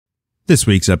This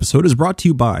week's episode is brought to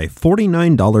you by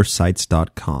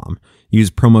 $49sites.com. Use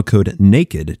promo code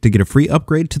NAKED to get a free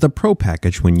upgrade to the Pro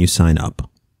package when you sign up.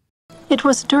 It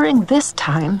was during this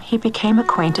time he became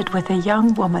acquainted with a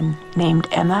young woman named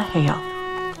Emma Hale.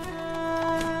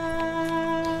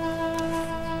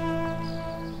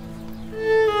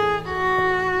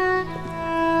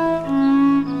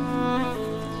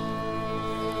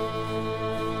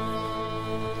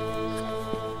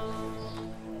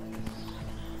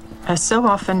 As so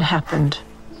often happened,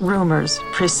 rumors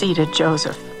preceded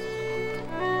Joseph.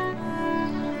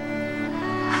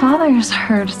 Father's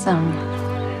heard some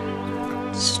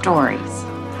stories.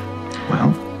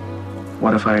 Well,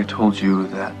 what if I told you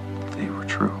that they were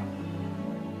true?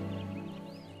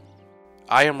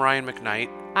 I am Ryan McKnight.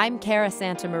 I'm Cara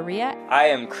Santamaria. I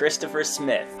am Christopher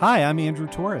Smith. Hi, I'm Andrew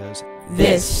Torres.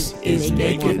 This is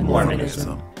Naked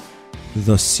Mormonism,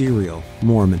 The Serial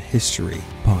Mormon History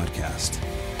Podcast.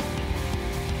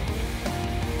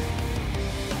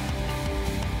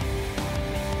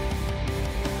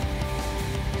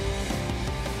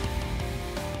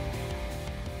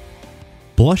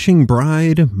 Blushing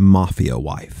Bride, Mafia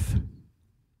Wife.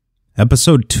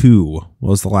 Episode 2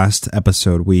 was the last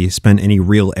episode we spent any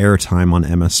real airtime on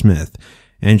Emma Smith,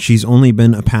 and she's only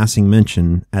been a passing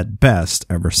mention at best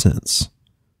ever since.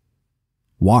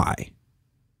 Why?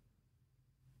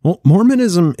 Well,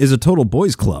 Mormonism is a total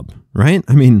boys' club, right?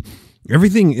 I mean,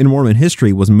 everything in Mormon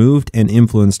history was moved and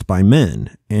influenced by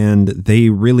men, and they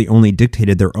really only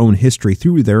dictated their own history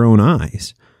through their own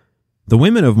eyes. The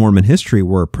women of Mormon history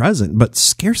were present, but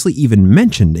scarcely even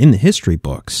mentioned in the history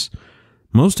books.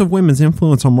 Most of women's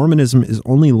influence on Mormonism is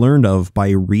only learned of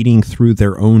by reading through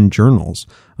their own journals,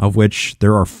 of which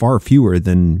there are far fewer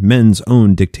than men's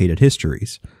own dictated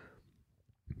histories.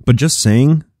 But just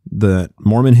saying that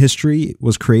Mormon history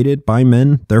was created by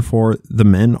men, therefore the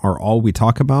men are all we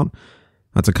talk about,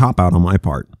 that's a cop-out on my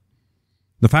part.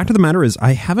 The fact of the matter is,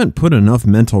 I haven't put enough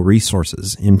mental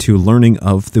resources into learning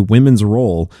of the women's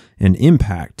role and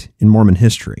impact in Mormon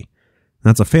history.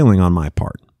 That's a failing on my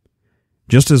part.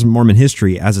 Just as Mormon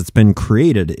history, as it's been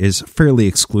created, is fairly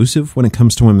exclusive when it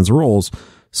comes to women's roles,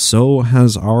 so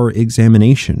has our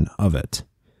examination of it.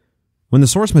 When the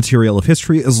source material of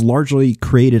history is largely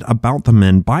created about the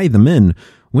men by the men,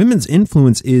 women's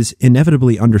influence is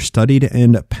inevitably understudied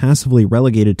and passively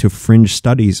relegated to fringe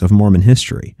studies of Mormon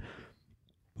history.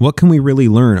 What can we really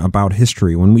learn about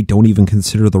history when we don't even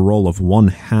consider the role of one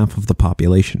half of the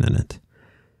population in it?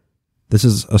 This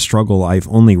is a struggle I've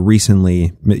only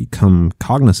recently become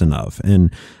cognizant of,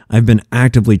 and I've been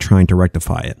actively trying to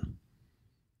rectify it.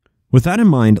 With that in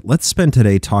mind, let's spend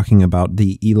today talking about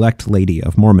the elect lady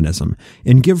of Mormonism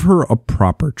and give her a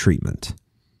proper treatment.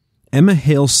 Emma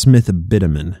Hale Smith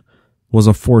Bideman was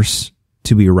a force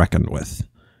to be reckoned with.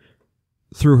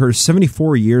 Through her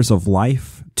 74 years of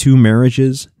life, 2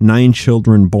 marriages, 9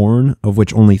 children born, of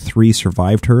which only 3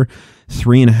 survived her,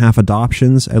 3.5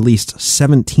 adoptions, at least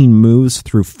 17 moves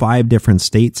through 5 different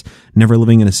states, never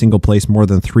living in a single place more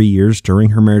than 3 years during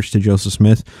her marriage to Joseph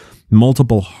Smith,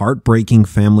 multiple heartbreaking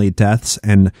family deaths,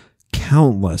 and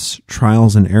countless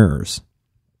trials and errors.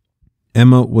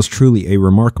 Emma was truly a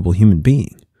remarkable human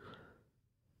being.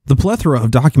 The plethora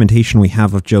of documentation we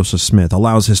have of Joseph Smith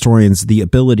allows historians the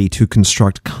ability to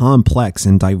construct complex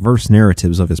and diverse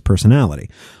narratives of his personality,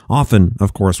 often,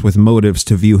 of course, with motives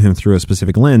to view him through a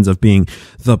specific lens of being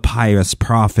the pious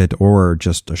prophet or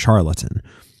just a charlatan.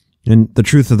 And the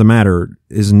truth of the matter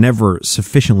is never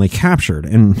sufficiently captured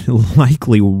and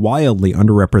likely wildly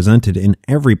underrepresented in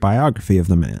every biography of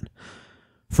the man.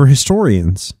 For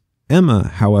historians, Emma,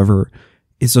 however,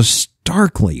 is a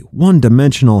starkly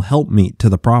one-dimensional helpmeet to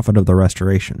the prophet of the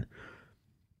Restoration.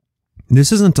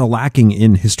 This isn't a lacking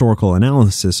in historical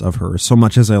analysis of her so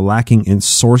much as a lacking in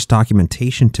source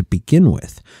documentation to begin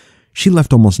with. She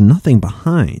left almost nothing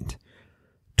behind.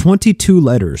 22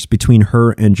 letters between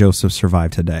her and Joseph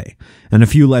survive today, and a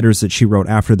few letters that she wrote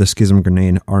after the schism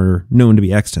grenade are known to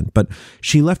be extant, but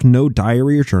she left no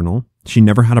diary or journal, she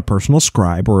never had a personal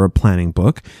scribe or a planning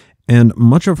book, and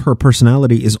much of her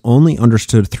personality is only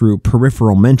understood through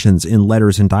peripheral mentions in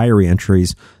letters and diary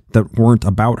entries that weren't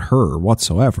about her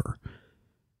whatsoever.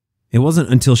 It wasn't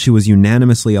until she was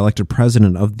unanimously elected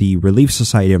president of the Relief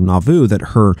Society of Nauvoo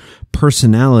that her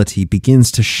personality begins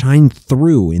to shine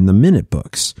through in the minute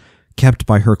books, kept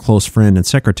by her close friend and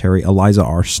secretary Eliza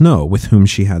R. Snow, with whom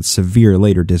she had severe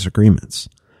later disagreements.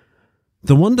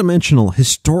 The one-dimensional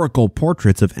historical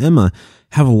portraits of Emma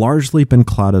have largely been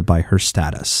clouded by her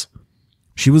status.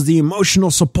 She was the emotional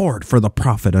support for the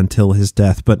prophet until his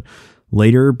death, but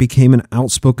later became an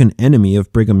outspoken enemy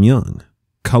of Brigham Young.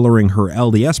 coloring her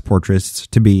LDS portraits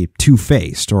to be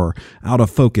two-faced or out of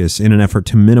focus in an effort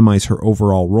to minimize her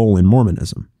overall role in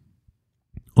Mormonism.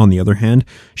 On the other hand,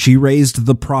 she raised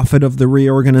the prophet of the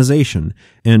reorganization,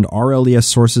 and our LDS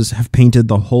sources have painted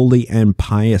the holy and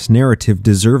pious narrative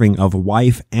deserving of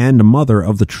wife and mother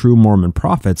of the true Mormon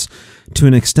prophets to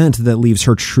an extent that leaves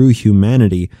her true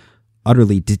humanity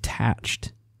utterly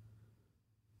detached.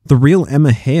 The real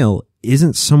Emma Hale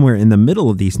isn't somewhere in the middle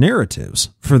of these narratives.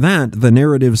 For that, the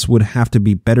narratives would have to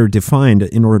be better defined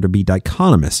in order to be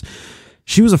dichotomous.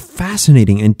 She was a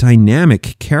fascinating and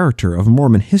dynamic character of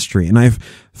Mormon history, and I've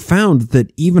found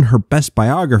that even her best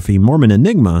biography, Mormon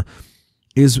Enigma,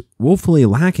 is woefully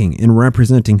lacking in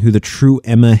representing who the true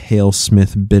Emma Hale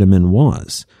Smith Bittaman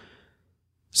was.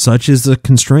 Such is the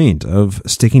constraint of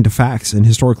sticking to facts and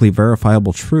historically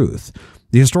verifiable truth.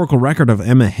 The historical record of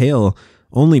Emma Hale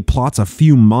only plots a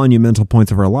few monumental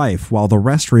points of her life, while the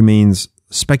rest remains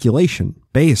speculation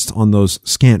based on those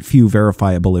scant few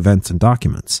verifiable events and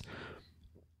documents.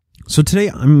 So today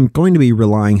I'm going to be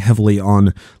relying heavily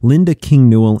on Linda King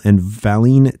Newell and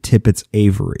Valine Tippett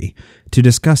Avery to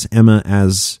discuss Emma,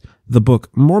 as the book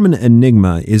Mormon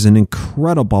Enigma is an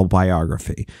incredible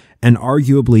biography and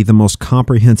arguably the most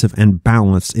comprehensive and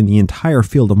balanced in the entire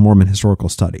field of Mormon historical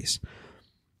studies.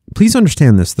 Please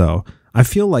understand this, though. I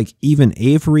feel like even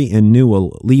Avery and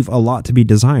Newell leave a lot to be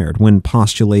desired when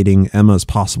postulating Emma's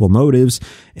possible motives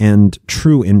and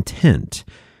true intent.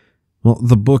 Well,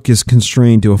 the book is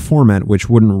constrained to a format which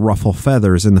wouldn't ruffle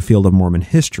feathers in the field of Mormon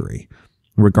history,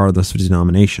 regardless of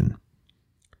denomination.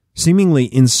 Seemingly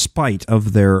in spite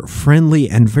of their friendly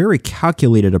and very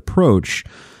calculated approach,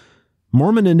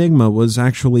 Mormon Enigma was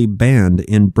actually banned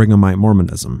in Brighamite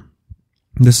Mormonism.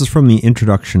 This is from the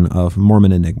introduction of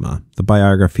Mormon Enigma, the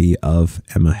biography of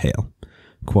Emma Hale.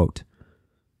 Quote,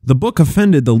 "The book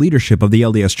offended the leadership of the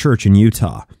LDS Church in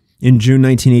Utah. In June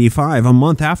 1985, a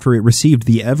month after it received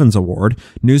the Evans Award,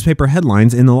 newspaper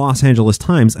headlines in the Los Angeles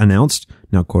Times announced,"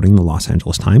 now quoting the Los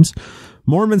Angeles Times,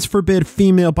 "Mormons forbid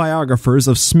female biographers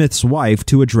of Smith's wife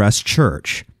to address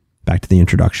church." Back to the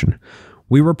introduction.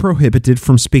 "We were prohibited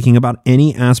from speaking about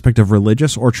any aspect of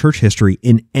religious or church history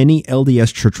in any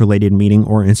LDS church-related meeting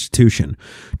or institution.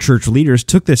 Church leaders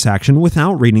took this action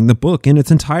without reading the book in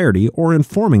its entirety or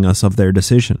informing us of their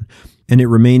decision, and it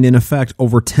remained in effect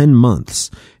over 10 months.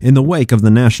 In the wake of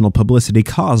the national publicity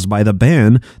caused by the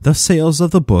ban, the sales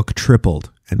of the book tripled."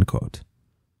 End quote.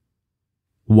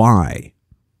 Why?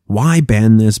 Why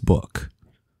ban this book?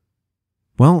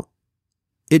 Well,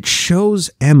 it shows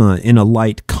Emma in a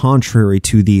light contrary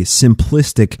to the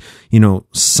simplistic,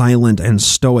 silent and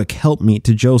stoic helpmeet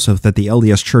to Joseph that the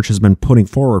LDS Church has been putting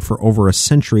forward for over a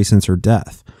century since her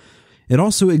death. It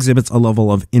also exhibits a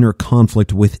level of inner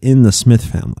conflict within the Smith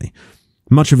family,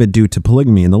 much of it due to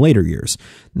polygamy in the later years.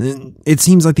 It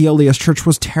seems like the LDS Church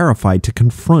was terrified to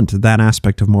confront that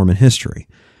aspect of Mormon history.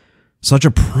 Such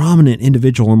a prominent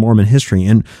individual in Mormon history,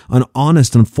 and an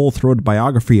honest and full-throated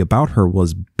biography about her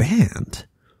was banned.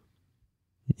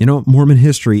 Mormon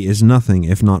history is nothing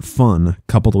if not fun,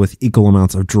 coupled with equal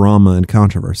amounts of drama and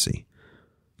controversy.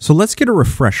 So let's get a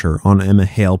refresher on Emma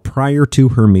Hale prior to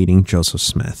her meeting Joseph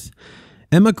Smith.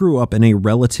 Emma grew up in a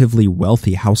relatively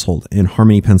wealthy household in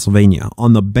Harmony, Pennsylvania,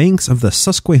 on the banks of the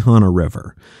Susquehanna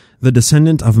River. The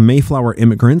descendant of Mayflower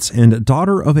immigrants and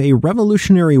daughter of a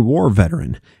Revolutionary War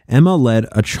veteran, Emma led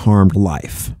a charmed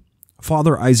life.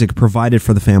 Father Isaac provided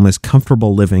for the family's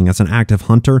comfortable living as an active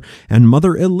hunter, and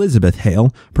Mother Elizabeth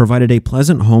Hale provided a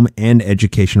pleasant home and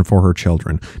education for her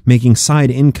children, making side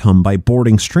income by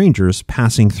boarding strangers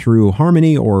passing through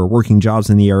Harmony or working jobs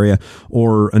in the area,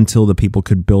 or until the people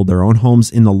could build their own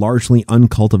homes in the largely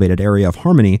uncultivated area of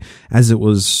Harmony, as it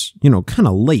was, kind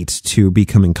of late to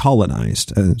becoming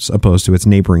colonized, as opposed to its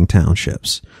neighboring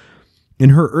townships. In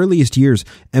her earliest years,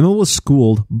 Emma was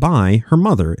schooled by her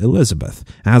mother, Elizabeth,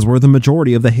 as were the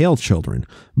majority of the Hale children.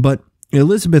 But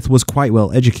Elizabeth was quite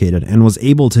well educated and was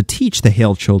able to teach the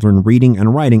Hale children reading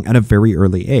and writing at a very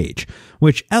early age,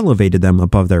 which elevated them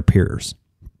above their peers.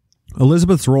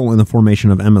 Elizabeth's role in the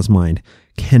formation of Emma's mind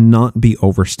cannot be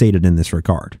overstated in this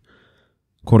regard.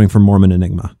 Quoting from Mormon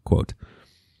Enigma, quote,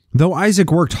 "Though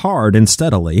Isaac worked hard and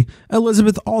steadily,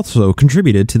 Elizabeth also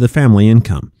contributed to the family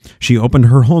income. She opened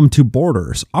her home to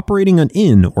boarders, operating an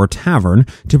inn or tavern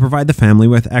to provide the family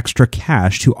with extra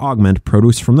cash to augment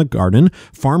produce from the garden,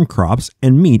 farm crops,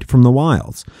 and meat from the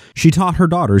wilds. She taught her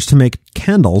daughters to make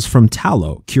candles from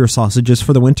tallow, cure sausages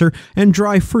for the winter, and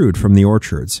dry fruit from the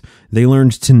orchards. They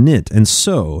learned to knit and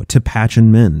sew, to patch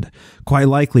and mend. Quite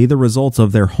likely the results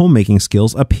of their homemaking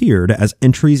skills appeared as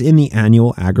entries in the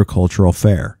annual agricultural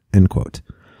fair." End quote.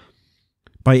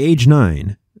 By age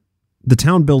 9, the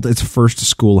town built its first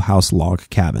schoolhouse log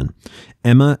cabin.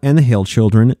 Emma and the Hale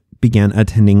children began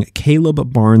attending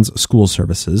Caleb Barnes school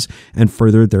services and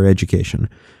furthered their education.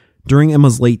 During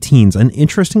Emma's late teens, an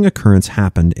interesting occurrence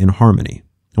happened in Harmony.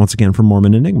 Once again from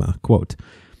Mormon Enigma, quote,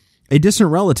 "A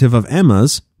distant relative of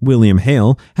Emma's, William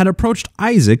Hale, had approached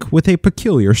Isaac with a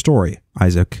peculiar story."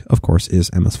 Isaac, of course, is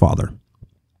Emma's father.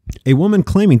 A woman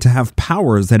claiming to have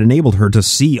powers that enabled her to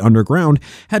see underground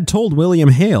had told William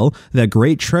Hale that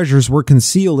great treasures were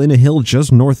concealed in a hill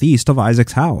just northeast of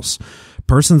Isaac's house.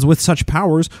 Persons with such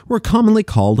powers were commonly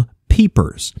called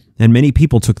peepers, and many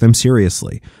people took them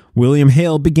seriously. William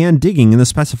Hale began digging in the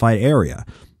specified area.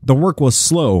 The work was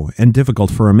slow and difficult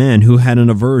for a man who had an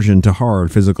aversion to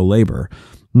hard physical labor.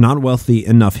 Not wealthy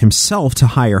enough himself to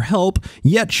hire help,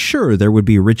 yet sure there would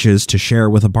be riches to share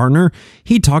with a partner,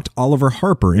 he talked Oliver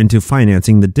Harper into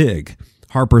financing the dig.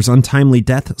 Harper's untimely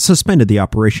death suspended the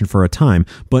operation for a time,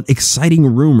 but exciting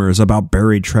rumors about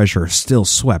buried treasure still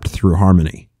swept through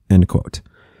Harmony. End quote.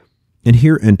 And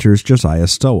here enters Josiah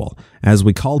Stowell, as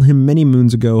we called him many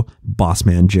moons ago,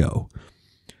 Bossman Joe.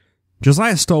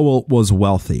 Josiah Stowell was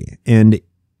wealthy and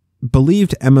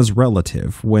believed Emma's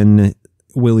relative when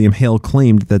William Hale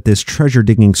claimed that this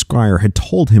treasure-digging squire had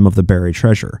told him of the buried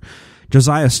treasure.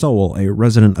 Josiah Stowell, a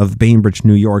resident of Bainbridge,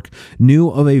 New York, knew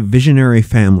of a visionary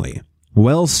family,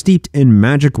 well steeped in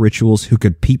magic rituals, who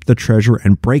could peep the treasure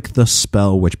and break the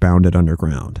spell which bound it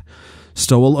underground.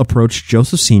 Stowell approached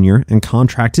Joseph Sr. and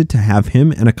contracted to have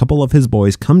him and a couple of his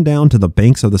boys come down to the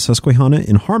banks of the Susquehanna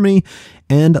in Harmony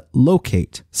and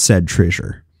locate said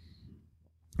treasure.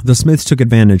 The Smiths took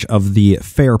advantage of the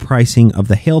fair pricing of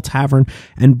the Hale Tavern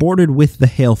and boarded with the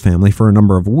Hale family for a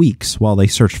number of weeks while they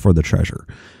searched for the treasure.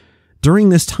 During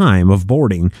this time of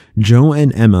boarding, Joe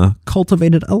and Emma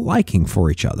cultivated a liking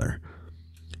for each other.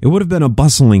 It would have been a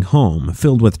bustling home,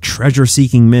 filled with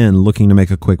treasure-seeking men looking to make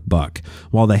a quick buck,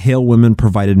 while the Hale women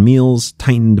provided meals,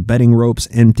 tightened bedding ropes,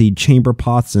 emptied chamber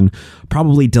pots, and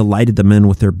probably delighted the men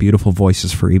with their beautiful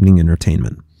voices for evening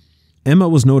entertainment. Emma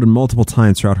was noted multiple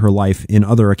times throughout her life in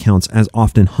other accounts as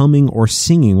often humming or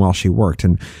singing while she worked,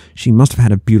 and she must have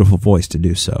had a beautiful voice to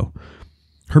do so.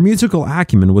 Her musical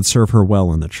acumen would serve her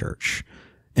well in the church.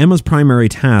 Emma's primary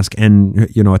task, and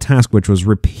a task which was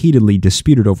repeatedly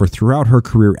disputed over throughout her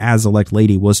career as elect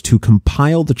lady, was to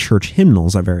compile the church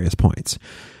hymnals at various points.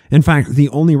 In fact, the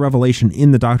only revelation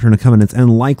in the Doctrine and Covenants,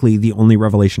 and likely the only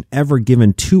revelation ever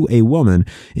given to a woman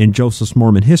in Joseph's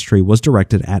Mormon history, was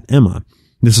directed at Emma.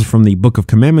 This is from the Book of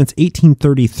Commandments,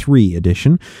 1833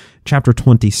 edition, chapter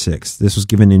 26. This was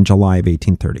given in July of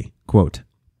 1830. Quote,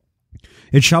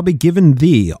 "It shall be given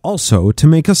thee also to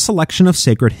make a selection of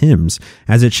sacred hymns,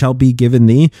 as it shall be given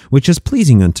thee, which is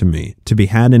pleasing unto me, to be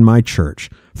had in my church.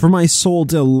 For my soul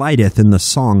delighteth in the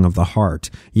song of the heart.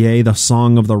 Yea, the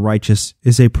song of the righteous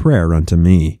is a prayer unto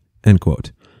me." End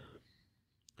quote.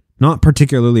 Not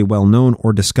particularly well known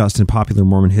or discussed in popular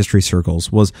Mormon history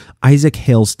circles was Isaac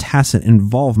Hale's tacit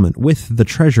involvement with the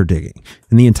treasure digging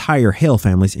and the entire Hale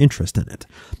family's interest in it.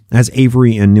 As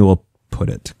Avery and Newell put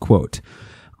it, quote,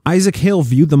 "Isaac Hale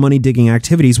viewed the money-digging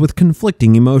activities with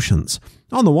conflicting emotions.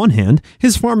 On the one hand,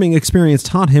 his farming experience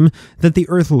taught him that the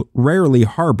earth rarely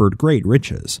harbored great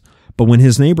riches. But when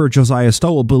his neighbor Josiah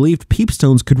Stowell believed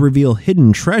peepstones could reveal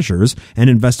hidden treasures and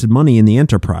invested money in the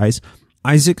enterprise,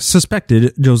 Isaac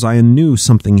suspected Josiah knew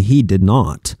something he did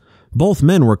not. Both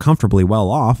men were comfortably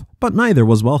well off, but neither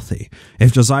was wealthy.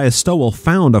 If Josiah Stowell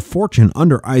found a fortune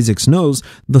under Isaac's nose,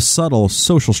 the subtle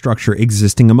social structure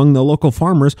existing among the local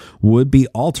farmers would be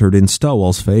altered in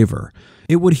Stowell's favor.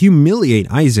 It would humiliate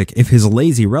Isaac if his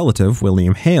lazy relative,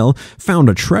 William Hale, found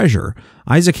a treasure.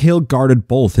 Isaac Hale guarded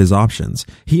both his options.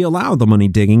 He allowed the money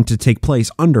digging to take place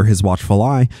under his watchful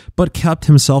eye, but kept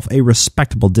himself a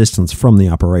respectable distance from the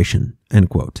operation. End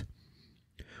quote.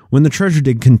 When the treasure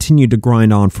dig continued to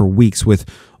grind on for weeks with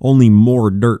only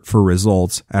more dirt for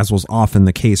results, as was often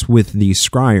the case with these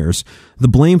scryers, the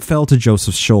blame fell to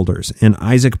Joseph's shoulders, and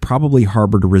Isaac probably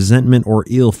harbored resentment or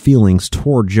ill feelings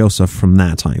toward Joseph from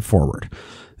that time forward.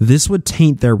 This would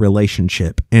taint their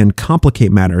relationship and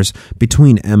complicate matters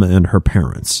between Emma and her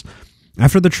parents.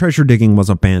 After the treasure digging was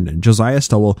abandoned, Josiah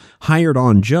Stowell hired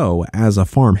on Joe as a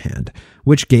farmhand,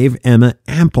 which gave Emma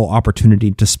ample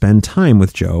opportunity to spend time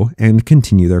with Joe and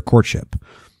continue their courtship.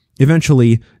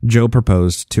 Eventually, Joe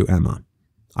proposed to Emma.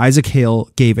 Isaac Hale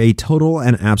gave a total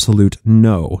and absolute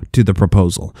no to the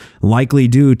proposal, likely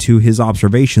due to his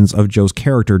observations of Joe's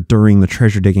character during the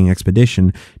treasure digging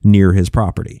expedition near his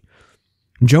property.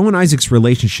 Joe and Isaac's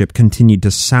relationship continued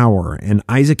to sour, and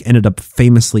Isaac ended up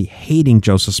famously hating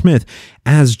Joseph Smith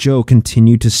as Joe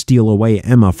continued to steal away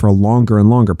Emma for longer and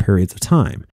longer periods of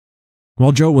time.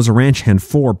 While Joe was a ranch hand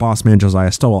for Bossman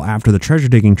Josiah Stowell after the treasure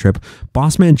digging trip,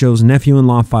 Bossman Joe's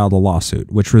nephew-in-law filed a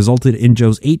lawsuit, which resulted in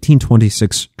Joe's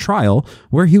 1826 trial,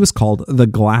 where he was called the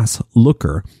Glass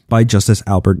Looker by Justice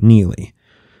Albert Neely.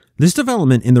 This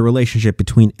development in the relationship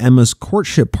between Emma's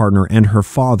courtship partner and her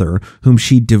father, whom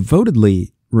she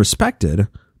devotedly respected,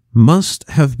 must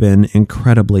have been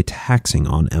incredibly taxing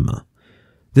on Emma.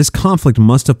 This conflict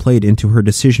must have played into her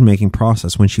decision-making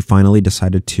process when she finally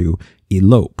decided to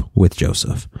elope with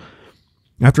Joseph.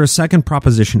 After a second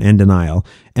proposition and denial,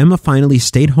 Emma finally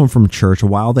stayed home from church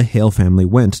while the Hale family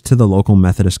went to the local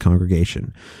Methodist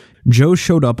congregation. Joe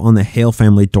showed up on the Hale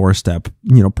family doorstep,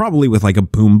 probably with like a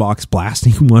boombox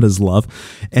blasting What Is Love,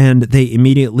 and they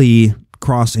immediately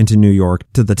crossed into New York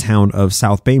to the town of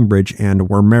South Bainbridge and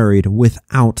were married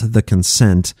without the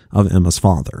consent of Emma's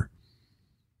father.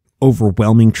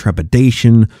 Overwhelming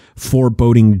trepidation,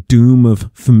 foreboding doom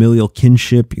of familial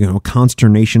kinship,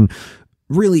 consternation.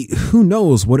 Really, who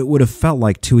knows what it would have felt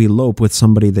like to elope with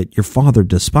somebody that your father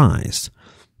despised?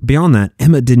 Beyond that,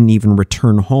 Emma didn't even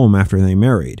return home after they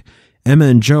married. Emma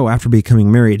and Joe, after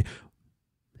becoming married,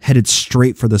 headed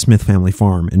straight for the Smith family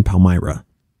farm in Palmyra,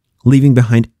 leaving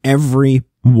behind every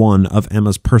one of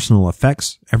Emma's personal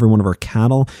effects, every one of her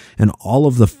cattle, and all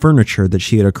of the furniture that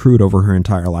she had accrued over her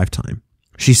entire lifetime.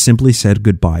 She simply said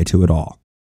goodbye to it all.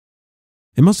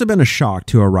 It must have been a shock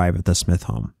to arrive at the Smith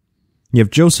home. You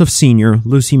have Joseph Sr.,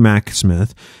 Lucy Mack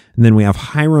Smith, and then we have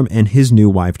Hiram and his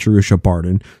new wife, Jerusha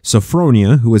Barden,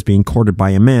 Sophronia, who was being courted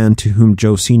by a man to whom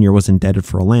Joe Sr. was indebted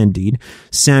for a land deed,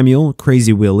 Samuel,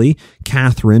 Crazy Willie,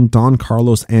 Catherine, Don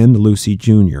Carlos, and Lucy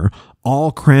Jr.,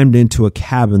 all crammed into a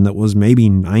cabin that was maybe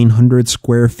 900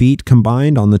 square feet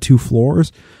combined on the 2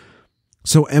 floors.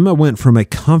 So Emma went from a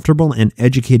comfortable and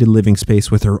educated living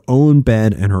space with her own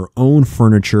bed and her own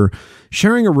furniture,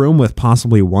 sharing a room with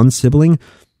possibly one sibling,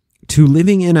 to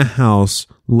living in a house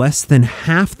less than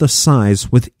half the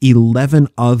size with 11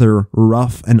 other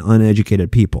rough and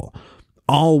uneducated people,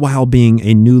 all while being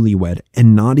a newlywed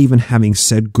and not even having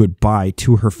said goodbye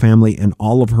to her family and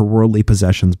all of her worldly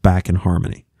possessions back in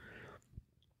Harmony.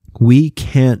 We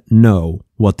can't know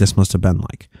what this must have been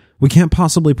like. We can't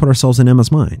possibly put ourselves in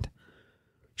Emma's mind.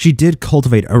 She did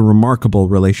cultivate a remarkable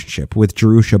relationship with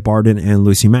Jerusha Barden and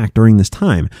Lucy Mack during this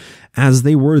time, as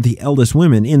they were the eldest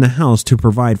women in the house to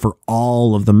provide for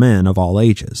all of the men of all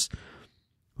ages.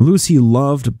 Lucy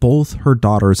loved both her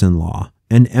daughters-in-law,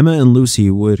 and Emma and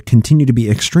Lucy would continue to be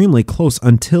extremely close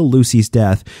until Lucy's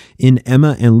death in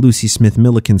Emma and Lucy Smith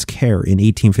Milliken's care in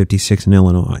 1856 in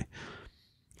Illinois.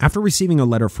 After receiving a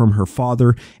letter from her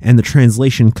father and the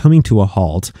translation coming to a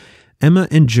halt, Emma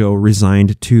and Joe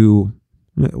resigned to,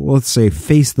 let's say,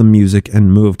 face the music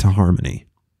and move to Harmony.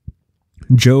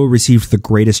 Joe received the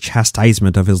greatest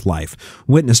chastisement of his life,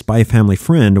 witnessed by a family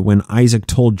friend when Isaac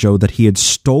told Joe that he had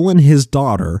stolen his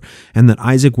daughter and that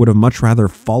Isaac would have much rather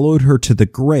followed her to the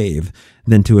grave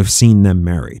than to have seen them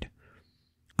married.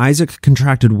 Isaac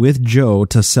contracted with Joe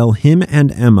to sell him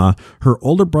and Emma her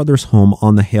older brother's home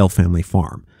on the Hale family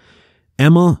farm.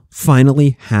 Emma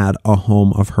finally had a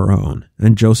home of her own,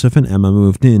 and Joseph and Emma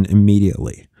moved in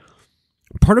immediately.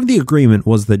 Part of the agreement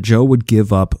was that Joe would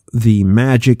give up the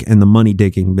magic and the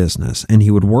money-digging business, and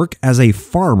he would work as a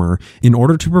farmer in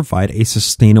order to provide a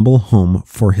sustainable home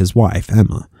for his wife,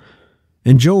 Emma.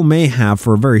 And Joe may have,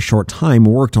 for a very short time,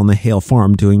 worked on the Hale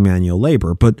farm doing manual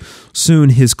labor, but soon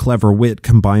his clever wit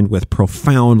combined with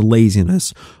profound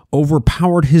laziness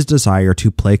overpowered his desire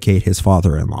to placate his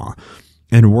father-in-law,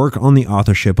 and work on the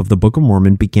authorship of the Book of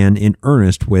Mormon began in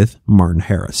earnest with Martin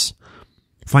Harris.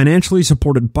 Financially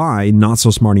supported by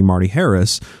not-so-smarty Marty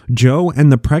Harris, Joe and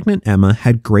the pregnant Emma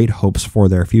had great hopes for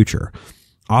their future.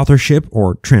 Authorship,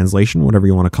 or translation, whatever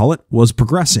you want to call it, was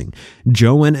progressing.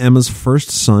 Joe and Emma's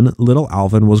first son, little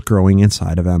Alvin, was growing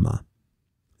inside of Emma.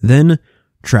 Then,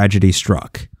 tragedy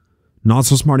struck.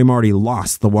 Not-so-smarty Marty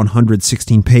lost the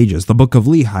 116 pages, the Book of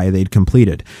Lehi they'd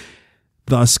completed,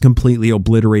 thus completely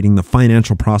obliterating the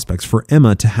financial prospects for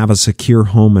Emma to have a secure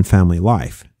home and family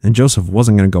life, and Joseph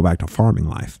wasn't going to go back to farming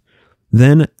life.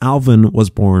 Then Alvin was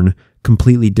born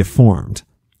completely deformed,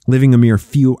 living a mere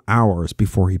few hours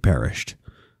before he perished,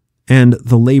 and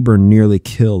the labor nearly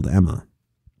killed Emma.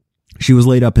 She was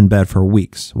laid up in bed for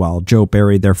weeks while Joe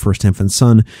buried their first infant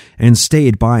son and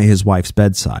stayed by his wife's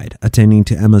bedside, attending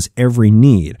to Emma's every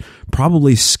need,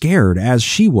 probably scared as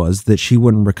she was that she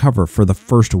wouldn't recover for the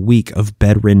first week of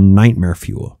bedridden nightmare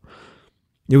fuel.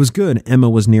 It was good Emma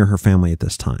was near her family at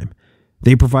this time.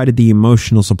 They provided the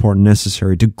emotional support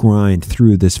necessary to grind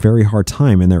through this very hard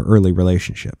time in their early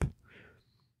relationship.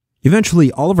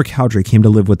 Eventually, Oliver Cowdery came to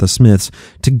live with the Smiths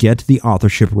to get the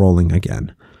authorship rolling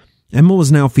again. Emma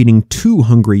was now feeding 2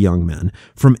 hungry young men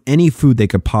from any food they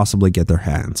could possibly get their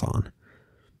hands on.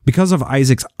 Because of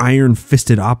Isaac's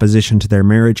iron-fisted opposition to their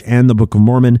marriage and the Book of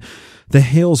Mormon, the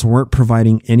Hales weren't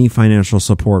providing any financial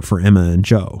support for Emma and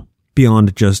Joe,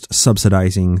 beyond just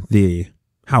subsidizing the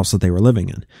house that they were living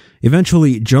in.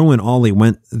 Eventually, Joe and Ollie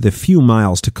went the few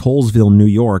miles to Colesville, New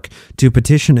York, to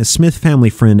petition a Smith family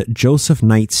friend, Joseph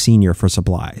Knight Sr., for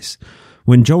supplies.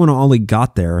 When Joe and Ollie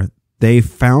got there, they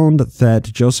found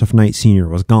that Joseph Knight Sr.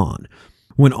 was gone.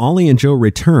 When Ollie and Joe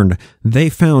returned, they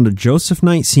found Joseph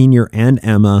Knight Sr. and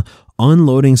Emma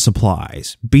unloading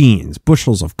supplies, beans,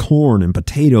 bushels of corn and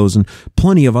potatoes, and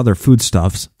plenty of other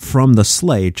foodstuffs from the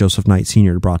sleigh Joseph Knight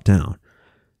Sr. brought down.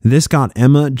 This got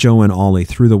Emma, Joe, and Ollie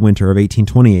through the winter of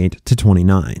 1828 to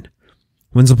 29.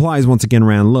 When supplies once again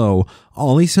ran low,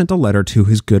 Ollie sent a letter to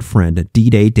his good friend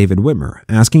D-Day David Whitmer,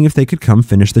 asking if they could come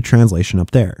finish the translation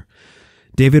up there.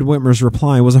 David Whitmer's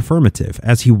reply was affirmative,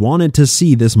 as he wanted to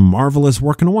see this marvelous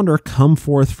work and wonder come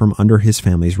forth from under his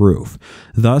family's roof.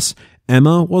 Thus,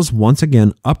 Emma was once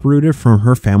again uprooted from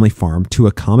her family farm to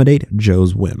accommodate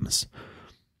Joe's whims.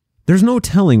 There's no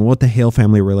telling what the Hale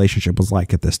family relationship was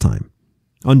like at this time.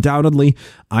 Undoubtedly,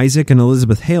 Isaac and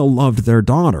Elizabeth Hale loved their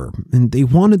daughter, and they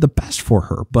wanted the best for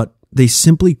her, but they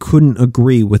simply couldn't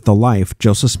agree with the life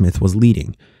Joseph Smith was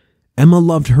leading. Emma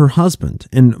loved her husband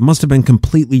and must have been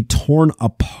completely torn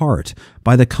apart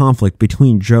by the conflict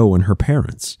between Joe and her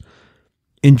parents.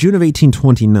 In June of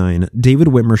 1829, David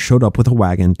Whitmer showed up with a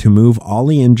wagon to move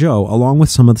Ollie and Joe along with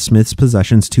some of the Smiths'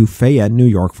 possessions to Fayette, New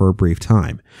York for a brief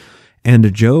time.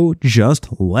 And Joe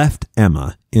just left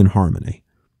Emma in Harmony.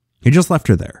 He just left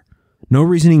her there. No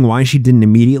reasoning why she didn't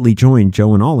immediately join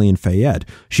Joe and Ollie in Fayette.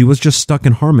 She was just stuck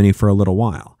in Harmony for a little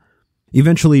while.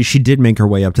 Eventually, she did make her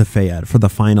way up to Fayette for the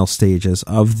final stages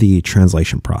of the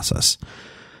translation process.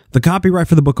 The copyright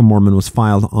for the Book of Mormon was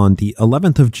filed on the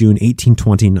 11th of June,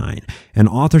 1829, and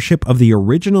authorship of the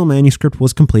original manuscript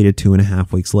was completed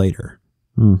 2.5 weeks later.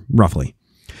 Roughly.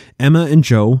 Emma and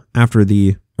Joe, after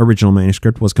the original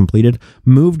manuscript was completed,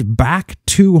 moved back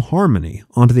to Harmony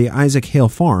onto the Isaac Hale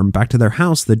farm, back to their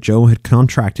house that Joe had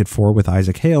contracted for with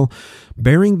Isaac Hale,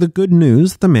 bearing the good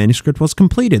news that the manuscript was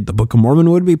completed. The Book of Mormon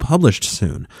would be published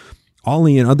soon.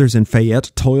 Ollie and others in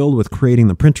Fayette toiled with creating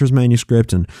the printer's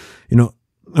manuscript, and,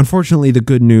 unfortunately, the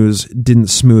good news didn't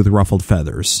smooth ruffled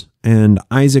feathers, and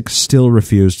Isaac still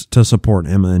refused to support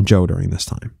Emma and Joe during this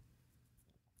time.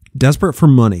 Desperate for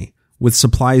money, with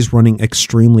supplies running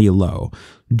extremely low,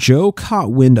 Joe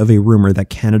caught wind of a rumor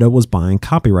that Canada was buying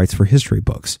copyrights for history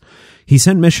books. He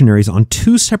sent missionaries on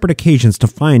 2 separate occasions to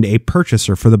find a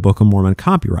purchaser for the Book of Mormon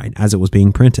copyright as it was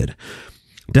being printed.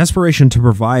 Desperation to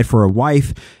provide for a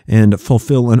wife and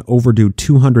fulfill an overdue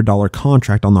 $200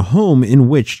 contract on the home in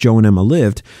which Joe and Emma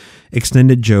lived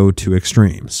extended Joe to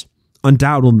extremes.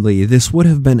 Undoubtedly, this would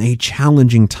have been a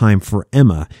challenging time for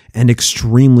Emma and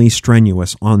extremely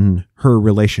strenuous on her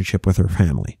relationship with her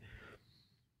family.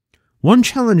 One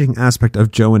challenging aspect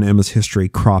of Joe and Emma's history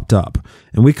cropped up,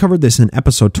 and we covered this in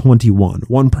episode 21,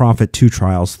 One Prophet, Two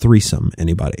Trials, Threesome,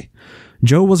 Anybody?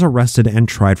 Joe was arrested and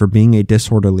tried for being a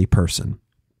disorderly person.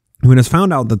 When it was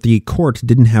found out that the court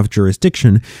didn't have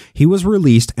jurisdiction, he was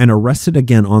released and arrested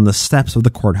again on the steps of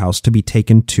the courthouse to be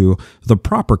taken to the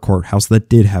proper courthouse that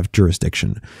did have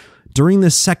jurisdiction. During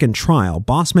this second trial,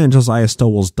 Bossman Josiah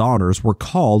Stowell's daughters were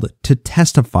called to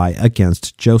testify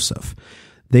against Joseph.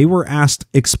 They were asked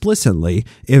explicitly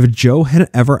if Joe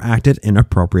had ever acted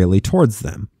inappropriately towards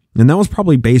them. And that was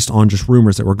probably based on just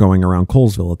rumors that were going around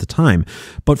Colesville at the time.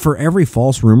 But for every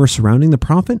false rumor surrounding the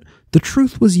prophet, the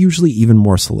truth was usually even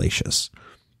more salacious.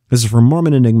 This is from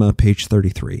Mormon Enigma, page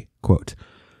 33. Quote,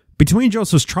 "Between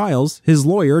Joseph's trials, his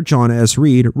lawyer, John S.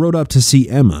 Reed, rode up to see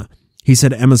Emma. He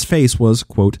said Emma's face was,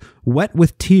 quote, wet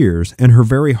with tears and her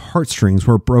very heartstrings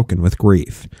were broken with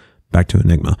grief." Back to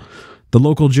Enigma. The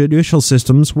local judicial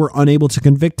systems were unable to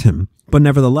convict him, but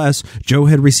nevertheless, Joe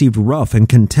had received rough and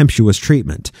contemptuous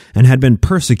treatment and had been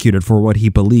persecuted for what he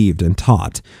believed and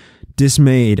taught.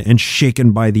 Dismayed and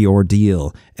shaken by the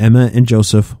ordeal, Emma and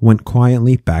Joseph went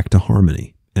quietly back to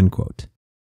Harmony. End quote.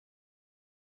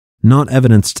 Not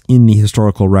evidenced in the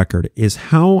historical record is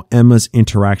how Emma's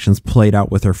interactions played out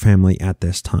with her family at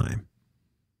this time.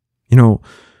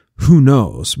 Who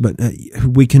knows, but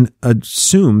we can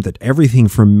assume that everything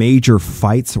from major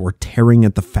fights or tearing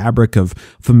at the fabric of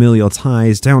familial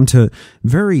ties down to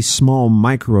very small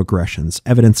microaggressions,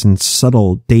 evidence in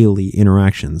subtle daily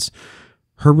interactions,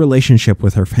 her relationship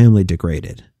with her family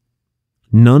degraded.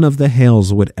 None of the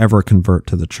Hales would ever convert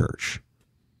to the church.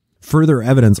 Further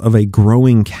evidence of a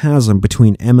growing chasm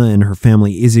between Emma and her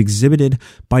family is exhibited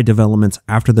by developments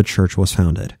after the church was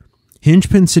founded.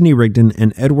 Hinchpin Sidney Rigdon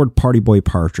and Edward Partyboy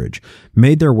Partridge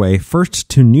made their way first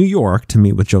to New York to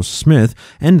meet with Joseph Smith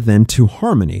and then to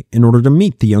Harmony in order to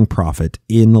meet the young prophet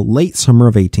in the late summer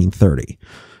of 1830.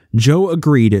 Joe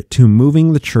agreed to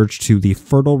moving the church to the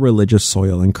fertile religious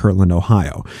soil in Kirtland,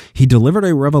 Ohio. He delivered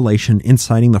a revelation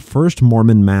inciting the first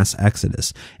Mormon mass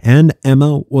exodus, and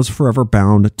Emma was forever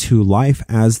bound to life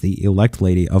as the elect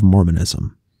lady of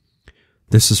Mormonism.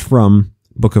 This is from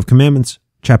Book of Commandments,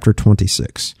 chapter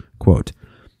 26. Quote,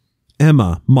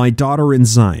 Emma, my daughter in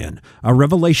Zion, a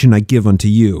revelation I give unto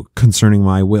you concerning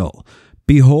my will.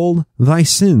 Behold, thy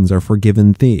sins are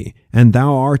forgiven thee, and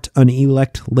thou art an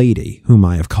elect lady whom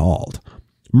I have called.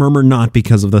 Murmur not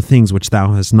because of the things which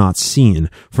thou hast not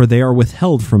seen, for they are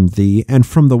withheld from thee and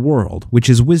from the world, which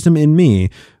is wisdom in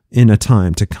me in a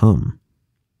time to come.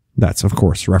 That's, of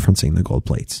course, referencing the gold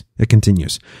plates. It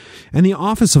continues, And the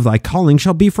office of thy calling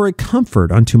shall be for a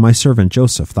comfort unto my servant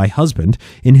Joseph, thy husband,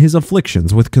 in his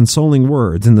afflictions with consoling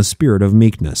words in the spirit of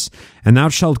meekness. And thou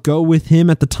shalt go with him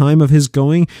at the time of his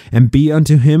going, and be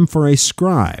unto him for a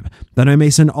scribe, that I may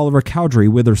send Oliver Cowdery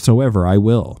whithersoever I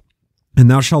will. And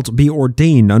thou shalt be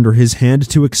ordained under his hand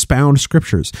to expound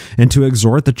scriptures, and to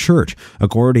exhort the church,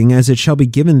 according as it shall be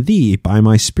given thee by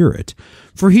my Spirit.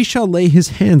 For he shall lay his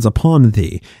hands upon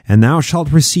thee, and thou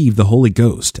shalt receive the Holy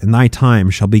Ghost, and thy time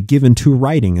shall be given to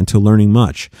writing and to learning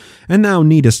much. And thou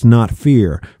needest not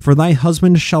fear, for thy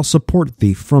husband shall support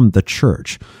thee from the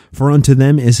church. For unto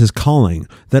them is his calling,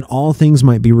 that all things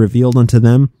might be revealed unto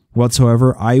them,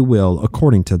 whatsoever I will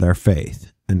according to their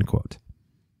faith. End quote.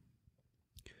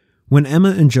 When Emma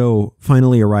and Joe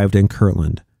finally arrived in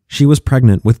Kirtland, she was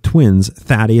pregnant with twins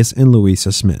Thaddeus and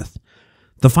Louisa Smith.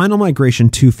 The final migration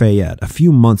to Fayette, a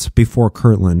few months before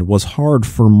Kirtland, was hard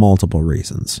for multiple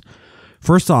reasons.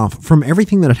 First off, from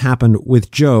everything that had happened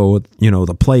with Joe,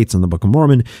 the plates in the Book of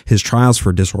Mormon, his trials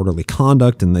for disorderly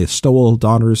conduct, and the Stowell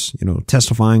daughters,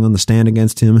 testifying on the stand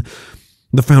against him,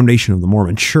 the foundation of the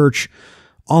Mormon Church,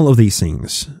 all of these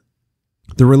things.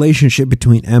 The relationship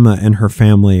between Emma and her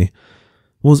family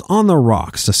was on the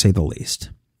rocks, to say the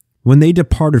least. When they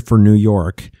departed for New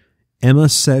York, Emma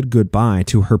said goodbye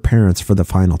to her parents for the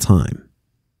final time.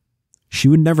 She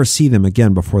would never see them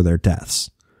again before their deaths.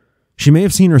 She may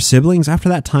have seen her siblings after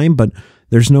that time, but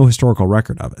there's no historical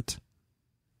record of it.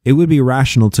 It would be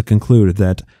rational to conclude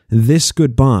that this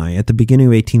goodbye at the beginning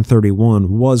of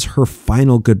 1831 was her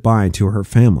final goodbye to her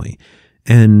family,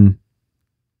 and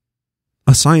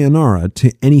a sayonara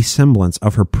to any semblance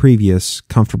of her previous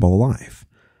comfortable life.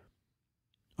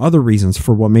 Other reasons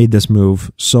for what made this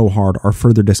move so hard are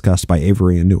further discussed by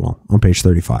Avery and Newell on page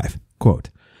 35. Quote,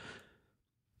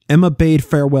 Emma bade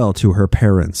farewell to her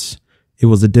parents. It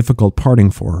was a difficult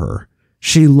parting for her.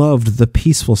 She loved the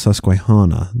peaceful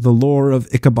Susquehanna, the lore of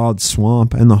Ichabod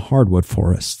Swamp, and the hardwood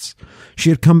forests. She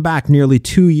had come back nearly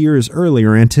 2 years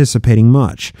earlier anticipating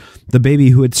much. The baby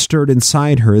who had stirred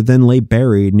inside her then lay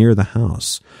buried near the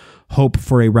house. Hope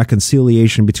for a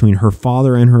reconciliation between her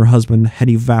father and her husband had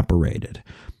evaporated.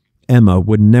 Emma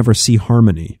would never see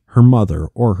Harmony, her mother,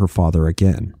 or her father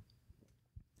again.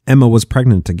 Emma was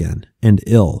pregnant again, and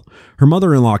ill. Her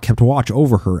mother-in-law kept watch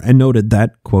over her and noted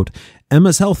that, quote,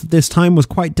 Emma's health at this time was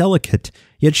quite delicate,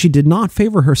 yet she did not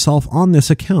favor herself on this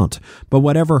account, but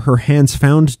whatever her hands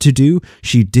found to do,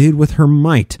 she did with her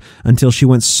might, until she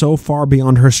went so far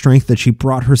beyond her strength that she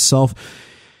brought herself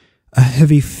a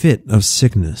heavy fit of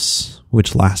sickness,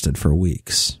 which lasted for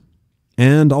weeks.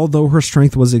 And although her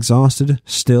strength was exhausted,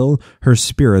 still her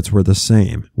spirits were the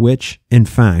same, which, in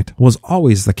fact, was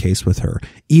always the case with her,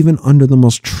 even under the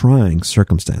most trying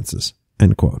circumstances.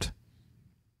 End quote.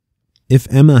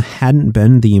 If Emma hadn't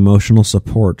been the emotional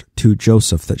support to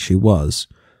Joseph that she was,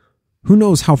 who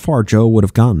knows how far Joe would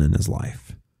have gotten in his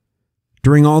life.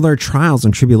 During all their trials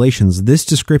and tribulations, this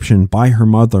description by her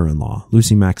mother-in-law,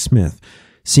 Lucy Mack Smith,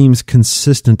 seems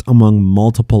consistent among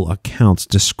multiple accounts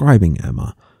describing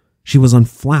Emma. She was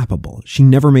unflappable. She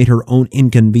never made her own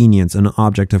inconvenience an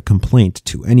object of complaint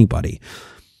to anybody.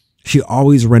 She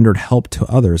always rendered help to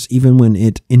others, even when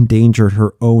it endangered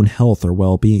her own health or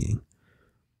well-being.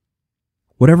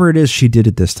 Whatever it is she did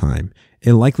at this time,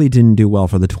 it likely didn't do well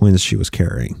for the twins she was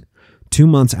carrying. 2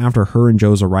 months after her and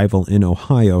Joe's arrival in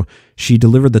Ohio, she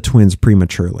delivered the twins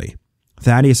prematurely.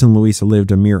 Thaddeus and Louisa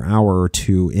lived a mere hour or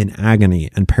two in agony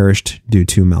and perished due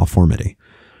to malformity.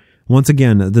 Once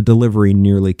again, the delivery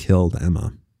nearly killed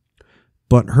Emma.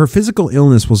 But her physical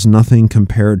illness was nothing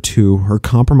compared to her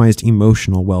compromised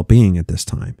emotional well-being at this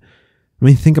time. I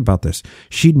mean, think about this.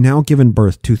 She'd now given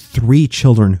birth to 3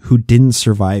 children who didn't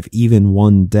survive even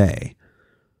 1 day.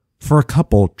 For a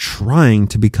couple trying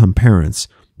to become parents,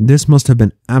 this must have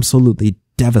been absolutely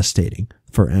devastating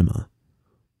for Emma.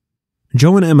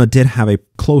 Joe and Emma did have a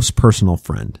close personal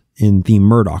friend in the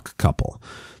Murdoch couple.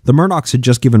 The Murdochs had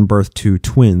just given birth to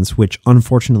twins, which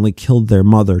unfortunately killed their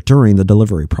mother during the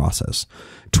delivery process.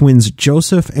 Twins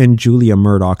Joseph and Julia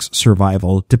Murdoch's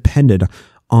survival depended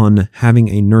on having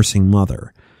a nursing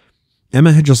mother.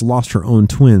 Emma had just lost her own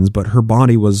twins, but her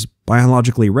body was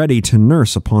biologically ready to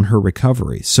nurse upon her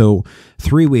recovery. So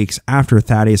 3 weeks after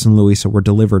Thaddeus and Louisa were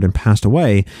delivered and passed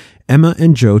away, Emma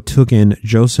and Joe took in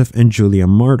Joseph and Julia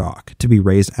Murdoch to be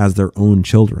raised as their own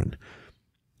children.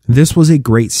 This was a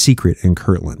great secret in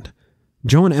Kirtland.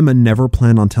 Joe and Emma never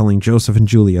planned on telling Joseph and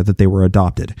Julia that they were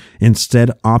adopted,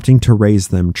 instead opting to raise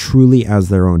them truly as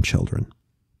their own children.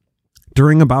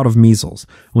 During a bout of measles,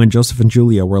 when Joseph and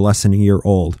Julia were less than a year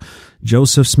old,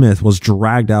 Joseph Smith was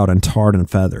dragged out and tarred and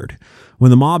feathered.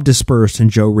 When the mob dispersed and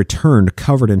Joe returned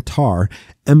covered in tar,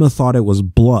 Emma thought it was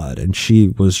blood and she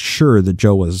was sure that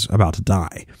Joe was about to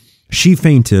die. She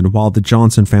fainted while the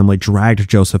Johnson family dragged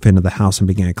Joseph into the house and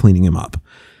began cleaning him up.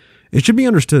 It should be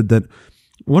understood that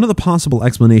one of the possible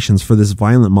explanations for this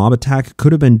violent mob attack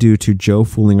could have been due to Joe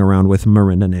fooling around with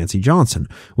Miranda Nancy Johnson,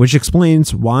 which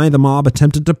explains why the mob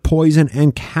attempted to poison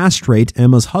and castrate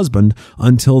Emma's husband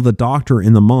until the doctor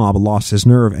in the mob lost his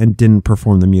nerve and didn't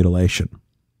perform the mutilation.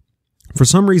 For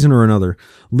some reason or another,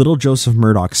 little Joseph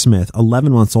Murdoch Smith,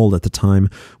 11 months old at the time,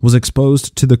 was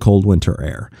exposed to the cold winter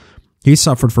air. He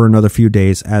suffered for another few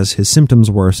days as his symptoms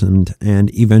worsened,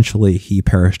 and eventually he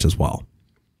perished as well.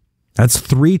 That's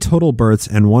 3 total births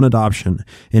and 1 adoption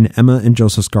in Emma and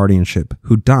Joseph's guardianship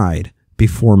who died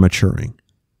before maturing,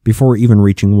 before even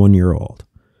reaching 1 year old.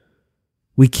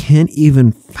 We can't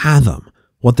even fathom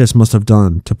what this must have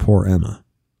done to poor Emma,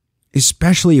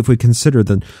 especially if we consider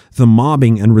that the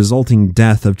mobbing and resulting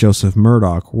death of Joseph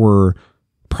Murdoch were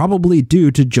probably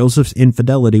due to Joseph's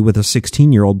infidelity with a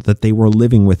 16-year-old that they were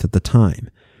living with at the time.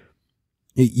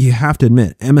 You have to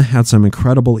admit, Emma had some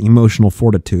incredible emotional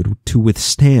fortitude to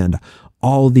withstand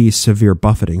all these severe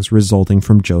buffetings resulting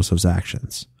from Joseph's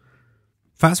actions.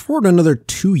 Fast forward another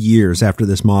 2 years after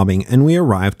this mobbing, and we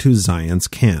arrive to Zion's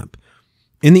camp.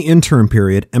 In the interim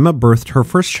period, Emma birthed her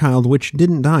first child, which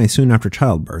didn't die soon after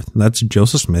childbirth. That's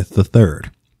Joseph Smith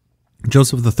III.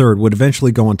 Joseph III would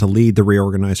eventually go on to lead the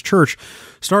reorganized church,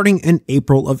 starting in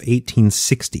April of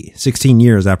 1860, 16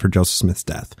 years after Joseph Smith's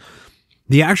death.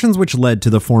 The actions which led to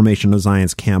the formation of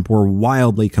Zion's camp were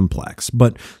wildly complex,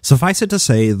 but suffice it to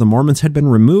say, the Mormons had been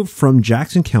removed from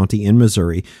Jackson County in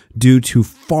Missouri due to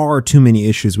far too many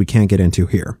issues we can't get into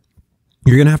here.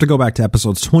 You're going to have to go back to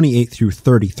episodes 28 through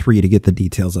 33 to get the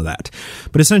details of that.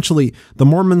 But essentially, the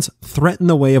Mormons threatened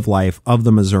the way of life of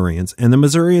the Missourians, and the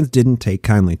Missourians didn't take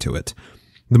kindly to it.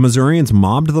 The Missourians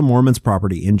mobbed the Mormons'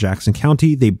 property in Jackson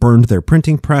County, they burned their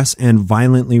printing press, and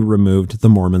violently removed the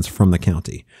Mormons from the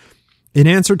county. In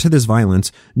answer to this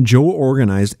violence, Joe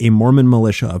organized a Mormon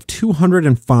militia of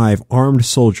 205 armed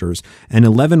soldiers and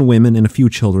 11 women and a few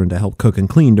children to help cook and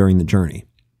clean during the journey.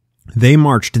 They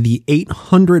marched the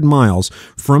 800 miles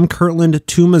from Kirtland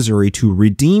to Missouri to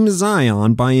redeem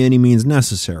Zion by any means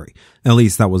necessary. At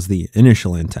least that was the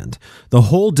initial intent. The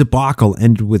whole debacle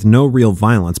ended with no real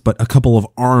violence, but a couple of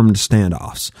armed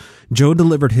standoffs. Joe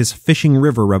delivered his Fishing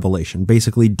River revelation,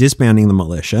 basically disbanding the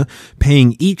militia,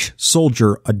 paying each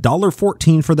soldier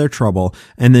 $1.14 for their trouble,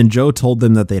 and then Joe told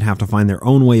them that they'd have to find their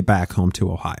own way back home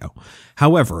to Ohio.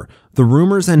 However, the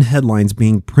rumors and headlines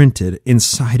being printed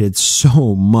incited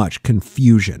so much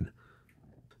confusion.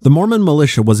 The Mormon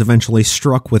militia was eventually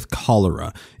struck with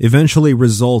cholera, eventually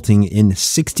resulting in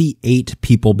 68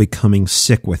 people becoming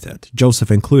sick with it, Joseph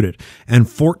included, and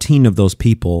 14 of those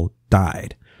people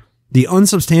died. The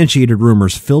unsubstantiated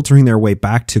rumors filtering their way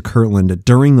back to Kirtland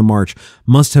during the march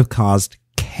must have caused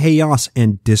chaos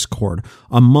and discord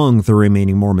among the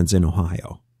remaining Mormons in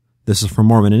Ohio. This is from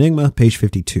Mormon Enigma, page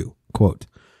 52. Quote,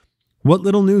 "What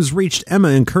little news reached Emma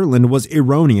in Kirtland was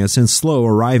erroneous and slow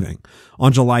arriving.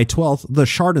 On July 12th, the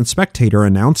Chardon Spectator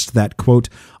announced that, quote,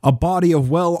 a body of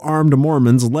well-armed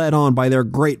Mormons led on by their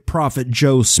great prophet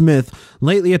Joe Smith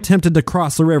lately attempted to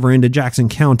cross the river into Jackson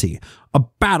County. A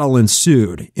battle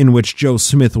ensued in which Joe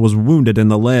Smith was wounded in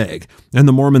the leg, and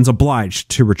the Mormons obliged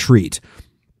to retreat.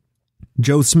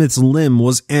 Joe Smith's limb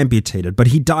was amputated, but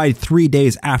he died 3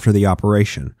 days after the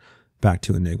operation." Back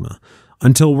to Enigma.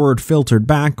 "Until word filtered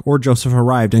back or Joseph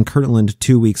arrived in Kirtland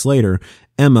 2 weeks later,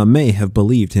 Emma may have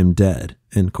believed him dead."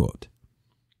 End quote.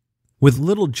 With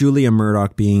little Julia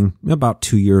Murdoch being about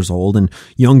 2 years old and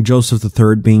young Joseph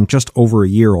III being just over a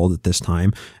year old at this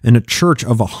time, and a church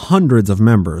of hundreds of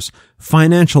members,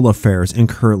 financial affairs in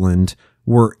Kirtland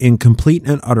were in complete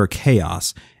and utter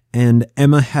chaos, and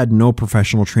Emma had no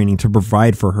professional training to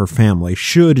provide for her family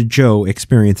should Joe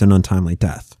experience an untimely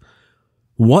death.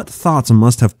 What thoughts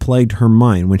must have plagued her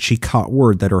mind when she caught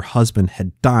word that her husband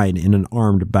had died in an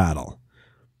armed battle?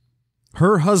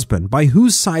 Her husband, by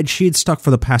whose side she had stuck for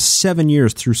the past 7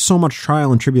 years through so much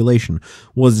trial and tribulation,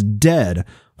 was dead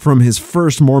from his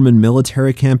first Mormon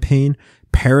military campaign,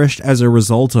 perished as a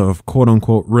result of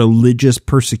quote-unquote religious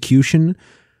persecution.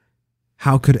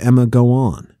 How could Emma go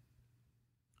on?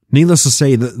 Needless to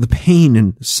say, the pain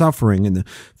and suffering and the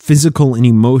physical and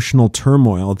emotional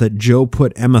turmoil that Joe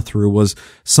put Emma through was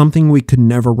something we could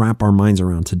never wrap our minds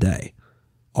around today.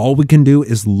 All we can do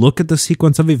is look at the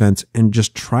sequence of events and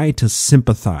just try to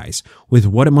sympathize with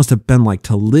what it must have been like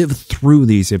to live through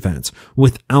these events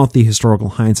without the historical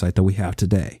hindsight that we have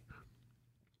today.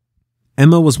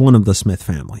 Emma was one of the Smith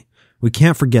family. We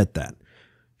can't forget that.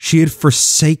 She had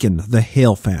forsaken the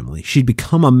Hale family. She'd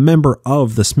become a member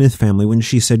of the Smith family when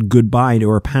she said goodbye to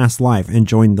her past life and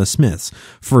joined the Smiths,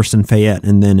 first in Fayette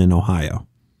and then in Ohio.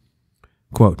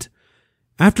 Quote,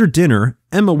 after dinner,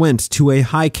 Emma went to a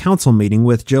high council meeting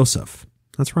with Joseph.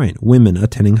 That's right, women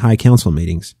attending high council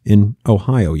meetings in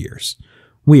Ohio years.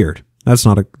 Weird. That's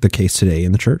not the case today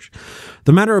in the church.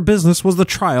 The matter of business was the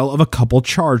trial of a couple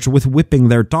charged with whipping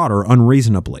their daughter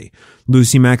unreasonably.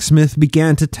 Lucy Mack Smith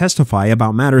began to testify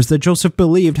about matters that Joseph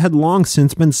believed had long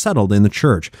since been settled in the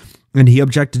church, and he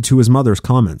objected to his mother's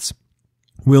comments.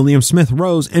 William Smith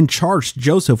rose and charged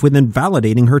Joseph with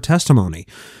invalidating her testimony.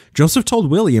 Joseph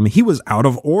told William he was out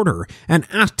of order and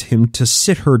asked him to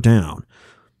sit her down.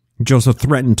 Joseph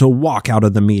threatened to walk out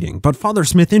of the meeting, but Father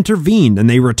Smith intervened and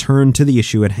they returned to the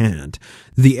issue at hand.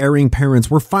 The erring parents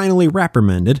were finally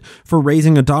reprimanded for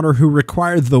raising a daughter who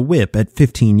required the whip at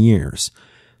 15 years.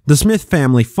 The Smith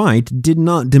family fight did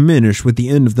not diminish with the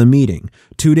end of the meeting.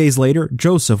 2 days later,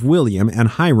 Joseph, William, and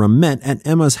Hiram met at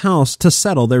Emma's house to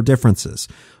settle their differences.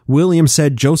 William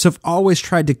said Joseph always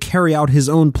tried to carry out his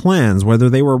own plans, whether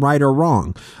they were right or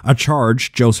wrong, a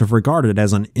charge Joseph regarded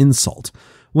as an insult.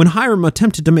 When Hiram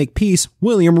attempted to make peace,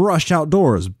 William rushed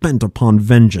outdoors, bent upon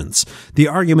vengeance. The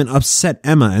argument upset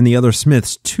Emma and the other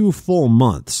Smiths 2 full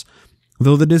months.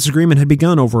 Though the disagreement had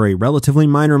begun over a relatively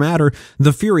minor matter,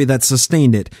 the fury that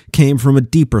sustained it came from a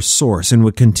deeper source and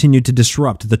would continue to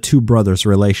disrupt the two brothers'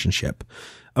 relationship.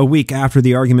 A week after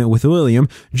the argument with William,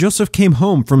 Joseph came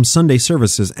home from Sunday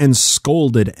services and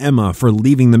scolded Emma for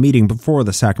leaving the meeting before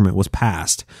the sacrament was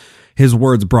passed. His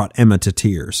words brought Emma to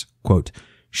tears. Quote,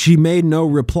 she made no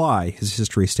reply, his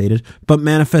history stated, but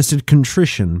manifested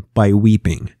contrition by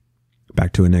weeping.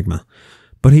 Back to Enigma.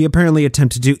 But he apparently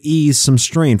attempted to ease some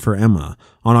strain for Emma.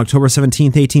 On October 17,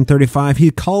 1835,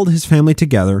 he called his family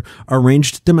together,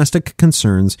 arranged domestic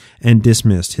concerns, and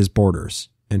dismissed his boarders.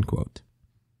 End quote.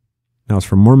 Now it's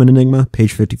from Mormon Enigma,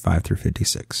 page 55 through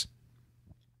 56.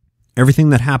 Everything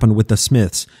that happened with the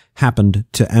Smiths happened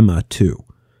to Emma, too.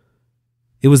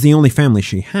 It was the only family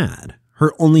she had.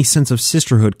 Her only sense of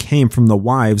sisterhood came from the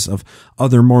wives of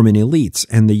other Mormon elites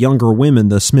and the younger women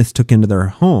the Smiths took into their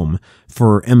home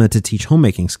for Emma to teach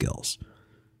homemaking skills.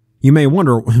 You may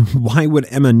wonder, why would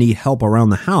Emma need help around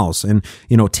the house and,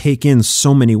 take in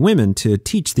so many women to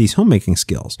teach these homemaking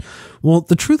skills? Well,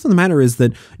 the truth of the matter is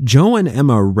that Joe and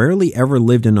Emma rarely ever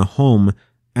lived in a home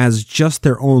as just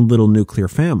their own little nuclear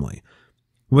family.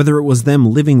 Whether it was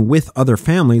them living with other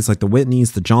families like the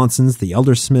Whitneys, the Johnsons, the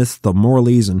Elder Smiths, the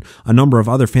Morleys, and a number of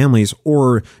other families,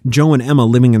 or Joe and Emma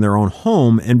living in their own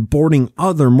home and boarding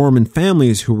other Mormon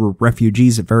families who were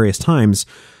refugees at various times,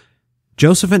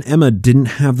 Joseph and Emma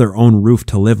didn't have their own roof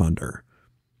to live under.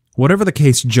 Whatever the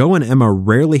case, Joe and Emma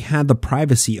rarely had the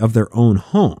privacy of their own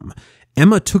home.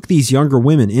 Emma took these younger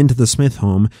women into the Smith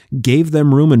home, gave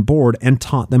them room and board, and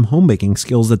taught them homemaking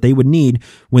skills that they would need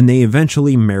when they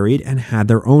eventually married and had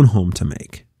their own home to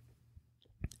make.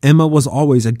 Emma was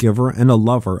always a giver and a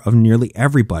lover of nearly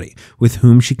everybody with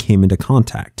whom she came into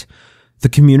contact. The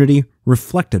community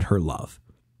reflected her love.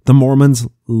 The Mormons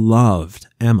loved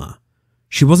Emma.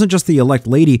 She wasn't just the elect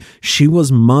lady, she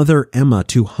was Mother Emma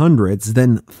to hundreds,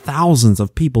 then thousands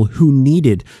of people who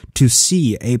needed to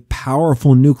see a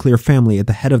powerful nuclear family at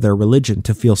the head of their religion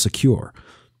to feel secure.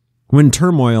 When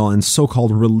turmoil and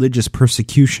so-called religious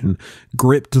persecution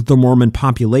gripped the Mormon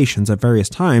populations at various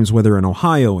times, whether in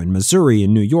Ohio, in Missouri,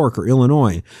 in New York, or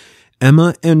Illinois,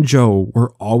 Emma and Joe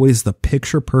were always the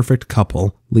picture-perfect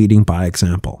couple leading by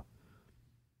example.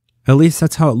 At least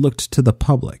that's how it looked to the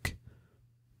public.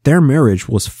 Their marriage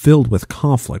was filled with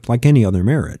conflict like any other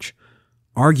marriage.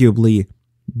 Arguably,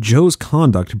 Joe's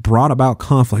conduct brought about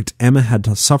conflict Emma had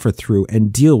to suffer through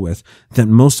and deal with that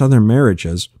most other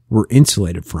marriages were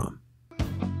insulated from.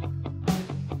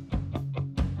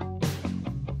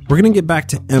 We're going to get back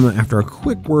to Emma after a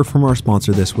quick word from our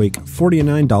sponsor this week,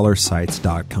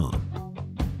 $49sites.com.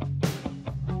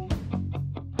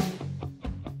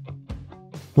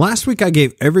 Last week, I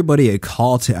gave everybody a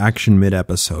call to action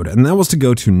mid-episode, and that was to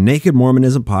go to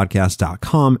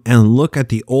nakedmormonismpodcast.com and look at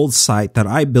the old site that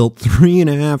I built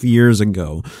 3.5 years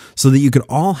ago so that you could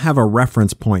all have a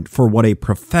reference point for what a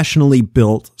professionally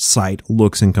built site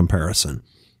looks in comparison.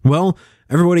 Well,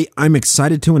 everybody, I'm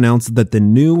excited to announce that the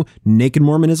new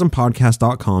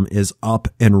nakedmormonismpodcast.com is up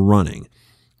and running.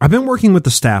 I've been working with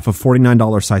the staff of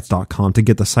 $49sites.com to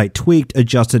get the site tweaked,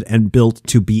 adjusted, and built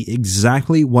to be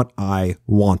exactly what I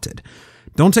wanted.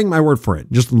 Don't take my word for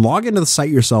it. Just log into the site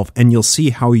yourself and you'll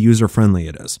see how user-friendly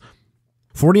it is.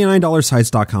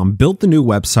 $49sites.com built the new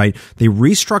website. They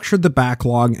restructured the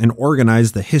backlog and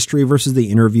organized the history versus the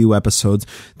interview episodes.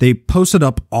 They posted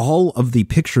up all of the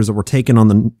pictures that were taken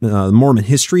on the Mormon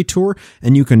history tour,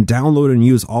 and you can download and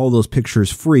use all of those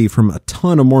pictures free from a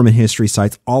ton of Mormon history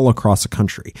sites all across the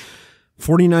country.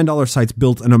 $49 sites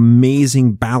built an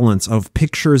amazing balance of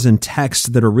pictures and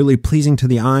text that are really pleasing to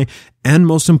the eye, and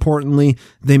most importantly,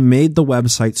 they made the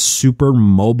website super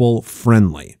mobile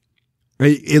friendly.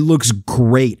 It looks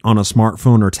great on a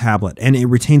smartphone or tablet, and it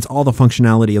retains all the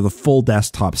functionality of the full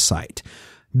desktop site.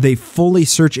 They fully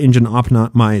search engine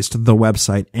optimized the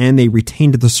website, and they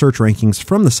retained the search rankings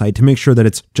from the site to make sure that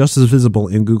it's just as visible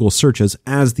in Google searches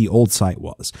as the old site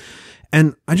was.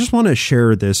 And I just want to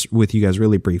share this with you guys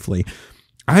really briefly.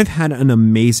 I've had an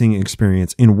amazing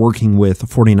experience in working with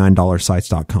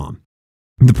 $49sites.com.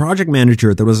 The project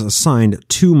manager that was assigned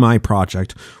to my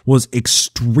project was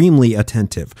extremely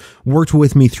attentive, worked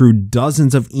with me through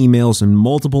dozens of emails and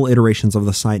multiple iterations of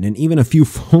the site and even a few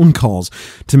phone calls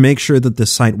to make sure that the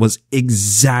site was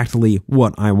exactly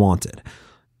what I wanted.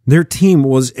 Their team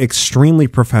was extremely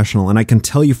professional, and I can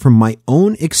tell you from my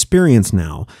own experience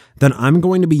now that I'm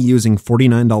going to be using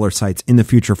 $49 sites in the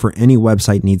future for any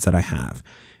website needs that I have.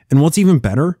 And what's even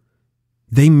better,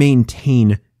 they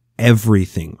maintain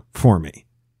everything for me.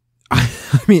 I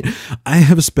mean, I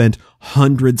have spent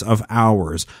hundreds of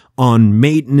hours on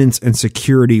maintenance and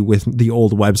security with the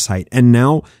old website, and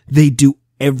now they do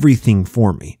everything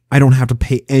for me. I don't have to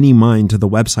pay any mind to the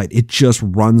website. It just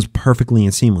runs perfectly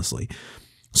and seamlessly.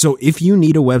 So if you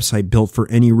need a website built for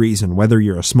any reason, whether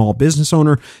you're a small business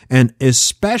owner, and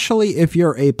especially if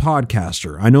you're a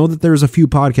podcaster, I know that there's a few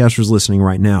podcasters listening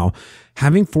right now,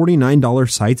 having $49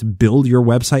 sites build your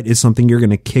website is something you're going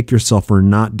to kick yourself for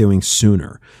not doing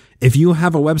sooner. If you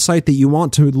have a website that you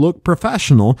want to look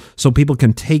professional so people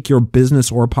can take your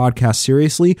business or podcast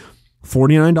seriously,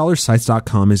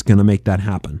 $49sites.com is going to make that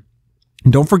happen.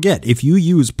 And don't forget, if you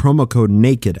use promo code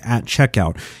NAKED at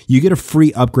checkout, you get a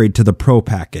free upgrade to the Pro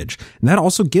package. And that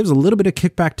also gives a little bit of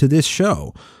kickback to this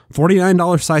show.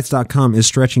 $49sites.com is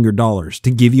stretching your dollars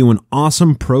to give you an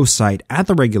awesome Pro site at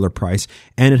the regular price,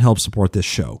 and it helps support this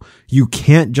show. You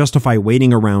can't justify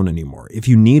waiting around anymore. If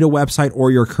you need a website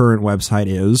or your current website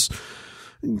is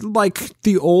like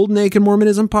the old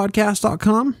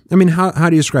nakedmormonismpodcast.com. I mean, how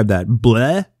do you describe that?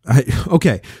 Bleh?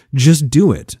 Okay, just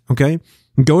do it, okay?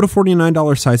 Go to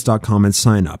 $49sites.com and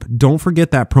sign up. Don't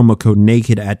forget that promo code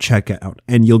NAKED at checkout,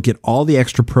 and you'll get all the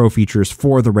extra pro features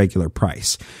for the regular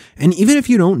price. And even if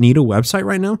you don't need a website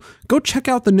right now, go check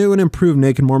out the new and improved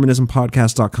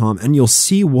nakedmormonismpodcast.com, and you'll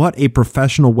see what a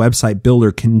professional website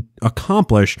builder can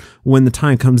accomplish when the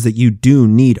time comes that you do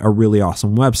need a really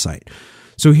awesome website.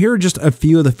 So here are just a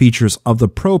few of the features of the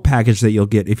pro package that you'll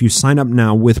get if you sign up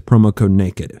now with promo code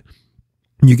NAKED.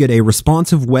 You get a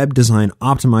responsive web design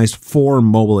optimized for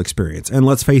mobile experience. And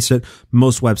let's face it,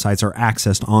 most websites are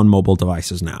accessed on mobile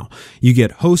devices now. You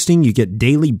get hosting, you get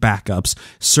daily backups,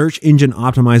 search engine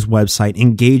optimized website,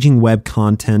 engaging web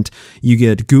content. You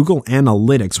get Google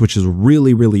Analytics, which is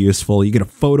really, really useful. You get a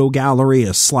photo gallery,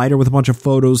 a slider with a bunch of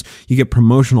photos. You get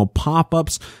promotional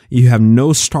pop-ups. You have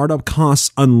no startup costs,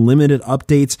 unlimited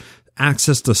updates,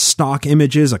 access to stock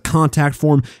images, a contact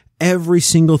form. Every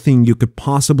single thing you could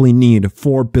possibly need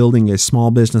for building a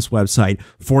small business website,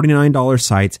 $49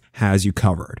 sites has you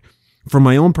covered. From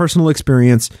my own personal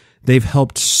experience, they've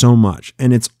helped so much,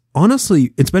 and it's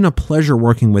been a pleasure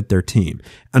working with their team.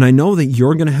 And I know that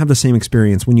you're going to have the same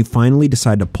experience when you finally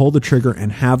decide to pull the trigger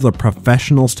and have the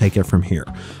professionals take it from here.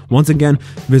 Once again,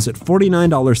 visit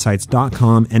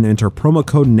 $49sites.com and enter promo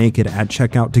code NAKED at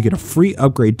checkout to get a free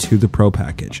upgrade to the Pro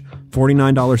package.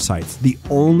 $49 sites, the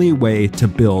only way to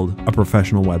build a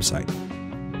professional website.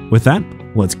 With that,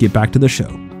 let's get back to the show.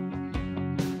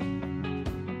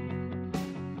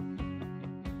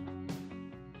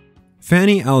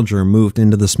 Fanny Alger moved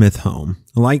into the Smith home,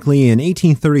 likely in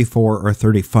 1834 or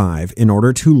 35, in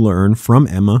order to learn from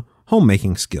Emma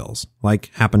homemaking skills,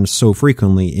 like happened so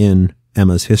frequently in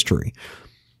Emma's history.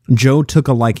 Joe took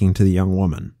a liking to the young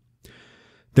woman.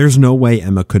 There's no way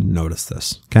Emma couldn't notice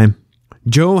this, okay?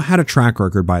 Joe had a track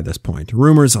record by this point.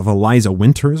 Rumors of Eliza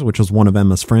Winters, which was one of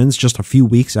Emma's friends, just a few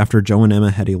weeks after Joe and Emma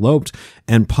had eloped,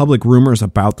 and public rumors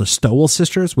about the Stowell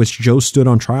sisters, which Joe stood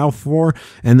on trial for,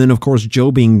 and then, of course,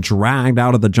 Joe being dragged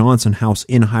out of the Johnson house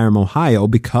in Hiram, Ohio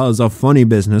because of funny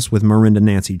business with Miranda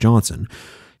Nancy Johnson.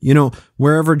 You know,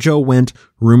 wherever Joe went,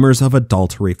 rumors of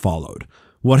adultery followed.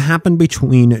 What happened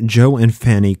between Joe and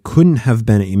Fanny couldn't have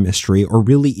been a mystery or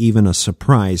really even a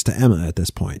surprise to Emma at this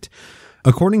point.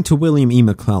 According to William E.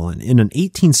 McClellan, in an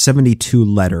 1872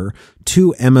 letter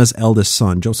to Emma's eldest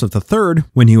son, Joseph III,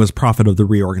 when he was prophet of the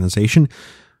reorganization,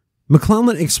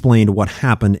 McClellan explained what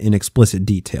happened in explicit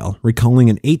detail, recalling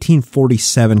an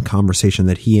 1847 conversation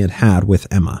that he had with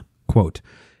Emma. Quote,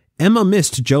 Emma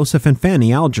missed Joseph and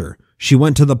Fanny Alger. She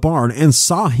went to the barn and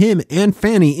saw him and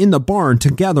Fanny in the barn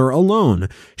together alone.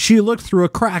 She looked through a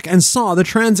crack and saw the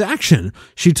transaction.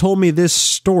 She told me this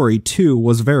story, too,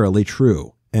 was verily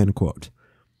true. End quote.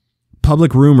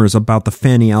 Public rumors about the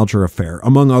Fanny Alger affair,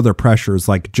 among other pressures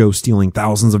like Joe stealing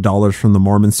thousands of dollars from the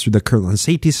Mormons through the Kirtland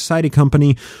Safety Society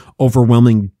Company,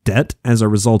 overwhelming debt as a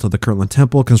result of the Kirtland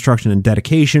Temple construction and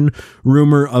dedication,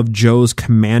 rumor of Joe's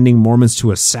commanding Mormons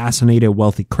to assassinate a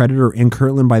wealthy creditor in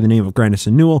Kirtland by the name of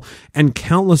Grandison Newell, and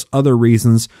countless other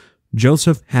reasons,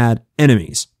 Joseph had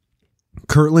enemies.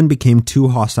 Kirtland became too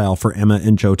hostile for Emma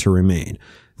and Joe to remain.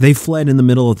 They fled in the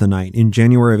middle of the night in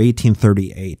January of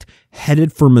 1838,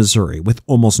 headed for Missouri with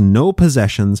almost no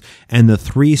possessions and the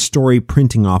 3-story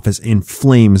printing office in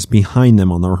flames behind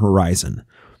them on the horizon.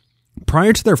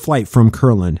 Prior to their flight from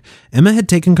Kirtland, Emma had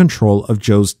taken control of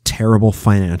Joe's terrible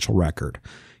financial record.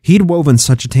 He'd woven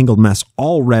such a tangled mess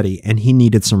already, and he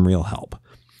needed some real help.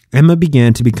 Emma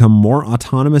began to become more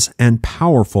autonomous and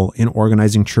powerful in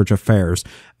organizing church affairs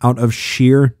out of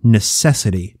sheer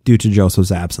necessity due to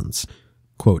Joseph's absence.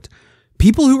 Quote,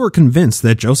 people who were convinced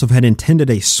that Joseph had intended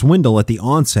a swindle at the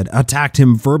onset attacked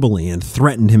him verbally and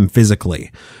threatened him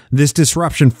physically. This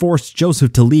disruption forced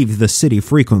Joseph to leave the city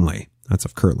frequently. That's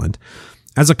of Kirtland.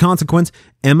 As a consequence,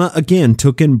 Emma again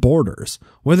took in boarders.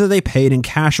 Whether they paid in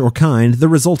cash or kind, the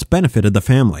results benefited the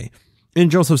family. In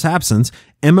Joseph's absence,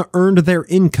 Emma earned their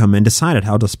income and decided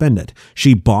how to spend it.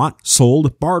 She bought,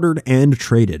 sold, bartered, and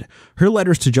traded. Her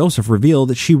letters to Joseph reveal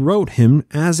that she wrote him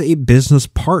as a business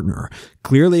partner,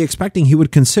 clearly expecting he would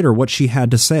consider what she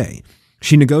had to say.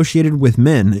 She negotiated with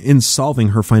men in solving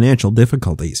her financial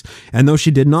difficulties, and though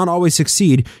she did not always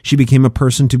succeed, she became a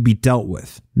person to be dealt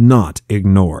with, not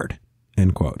ignored.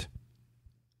 End quote.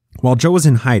 While Joe was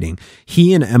in hiding,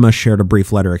 he and Emma shared a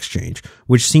brief letter exchange,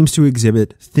 which seems to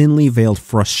exhibit thinly veiled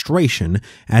frustration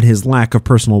at his lack of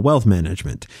personal wealth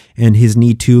management and his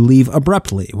need to leave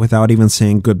abruptly without even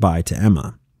saying goodbye to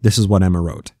Emma. This is what Emma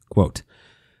wrote, quote,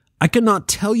 I could not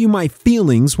tell you my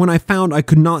feelings when I found I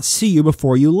could not see you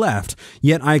before you left,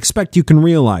 yet I expect you can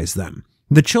realize them.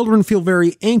 The children feel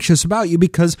very anxious about you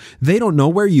because they don't know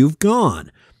where you've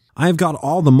gone. I've got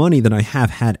all the money that I have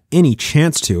had any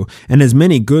chance to, and as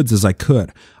many goods as I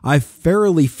could. I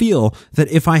verily feel that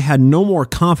if I had no more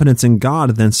confidence in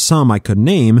God than some I could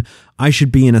name, I should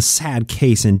be in a sad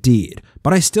case indeed.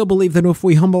 But I still believe that if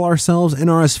we humble ourselves and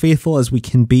are as faithful as we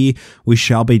can be, we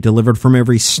shall be delivered from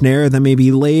every snare that may be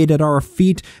laid at our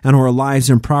feet, and our lives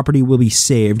and property will be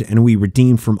saved, and we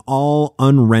redeemed from all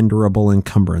unrenderable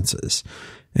encumbrances.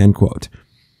 End quote.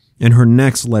 And her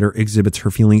next letter exhibits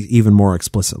her feelings even more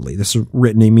explicitly. This was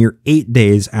written a mere 8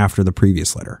 days after the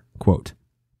previous letter. Quote,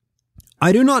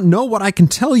 I do not know what I can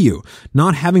tell you,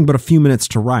 not having but a few minutes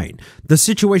to write. The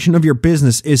situation of your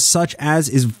business is such as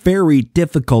is very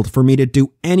difficult for me to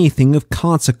do anything of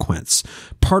consequence.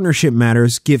 Partnership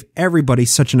matters give everybody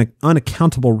such an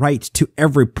unaccountable right to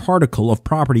every particle of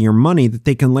property or money that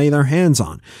they can lay their hands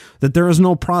on, that there is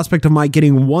no prospect of my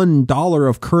getting $1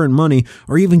 of current money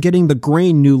or even getting the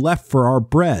grain new left for our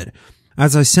bread.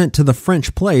 As I sent to the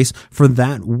French place for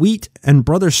that wheat, and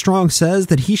Brother Strong says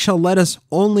that he shall let us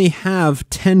only have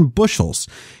 10 bushels.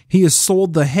 He has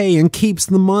sold the hay and keeps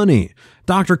the money.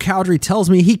 Dr. Cowdery tells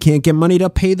me he can't get money to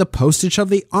pay the postage of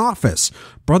the office.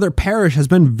 Brother Parrish has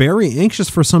been very anxious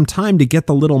for some time to get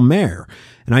the little mare,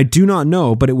 and I do not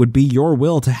know but it would be your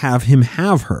will to have him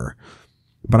have her.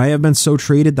 But I have been so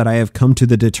treated that I have come to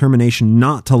the determination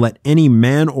not to let any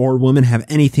man or woman have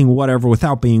anything whatever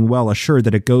without being well assured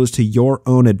that it goes to your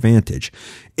own advantage.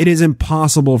 It is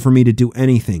impossible for me to do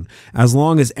anything, as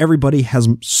long as everybody has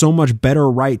so much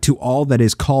better right to all that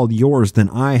is called yours than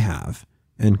I have.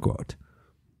 End quote.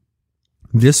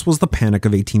 This was the Panic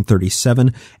of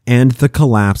 1837 and the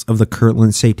collapse of the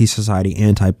Kirtland Safety Society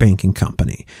Anti-Banking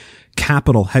Company.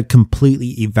 Capital had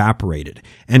completely evaporated,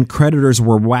 and creditors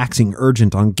were waxing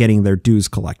urgent on getting their dues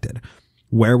collected.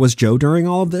 Where was Joe during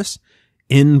all of this?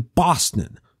 in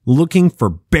Boston, looking for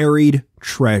buried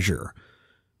treasure.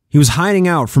 He was hiding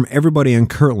out from everybody in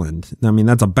Kirtland. I mean,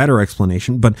 that's a better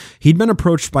explanation, but he'd been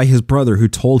approached by his brother who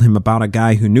told him about a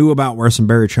guy who knew about where some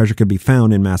buried treasure could be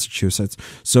found in Massachusetts.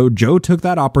 So Joe took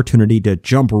that opportunity to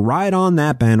jump right on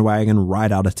that bandwagon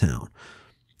right out of town.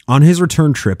 On his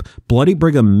return trip, Bloody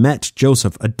Brigham met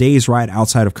Joseph a day's ride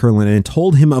outside of Kirtland and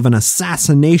told him of an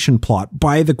assassination plot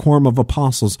by the Quorum of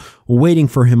Apostles waiting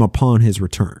for him upon his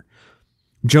return.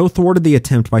 Joe thwarted the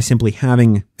attempt by simply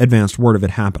having advanced word of it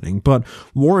happening, but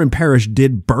Warren Parrish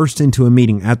did burst into a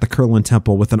meeting at the Kirtland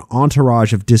Temple with an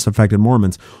entourage of disaffected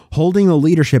Mormons, holding the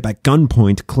leadership at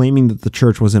gunpoint, claiming that the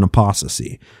church was in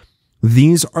apostasy.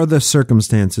 These are the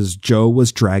circumstances Joe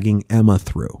was dragging Emma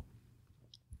through.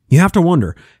 You have to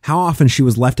wonder how often she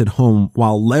was left at home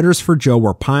while letters for Joe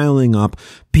were piling up,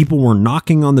 people were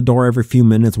knocking on the door every few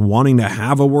minutes wanting to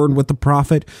have a word with the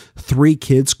prophet, 3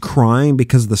 kids crying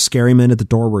because the scary men at the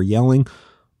door were yelling,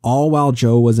 all while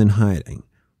Joe was in hiding.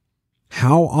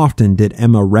 How often did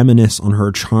Emma reminisce on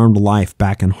her charmed life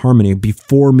back in Harmony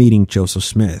before meeting Joseph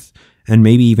Smith, and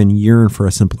maybe even yearn for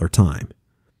a simpler time?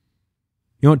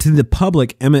 You know, to the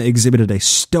public, Emma exhibited a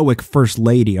stoic first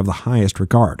lady of the highest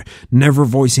regard, never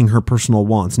voicing her personal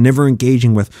wants, never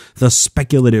engaging with the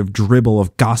speculative dribble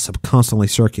of gossip constantly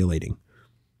circulating.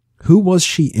 Who was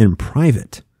she in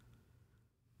private?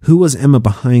 Who was Emma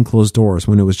behind closed doors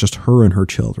when it was just her and her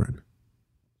children?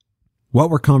 What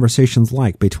were conversations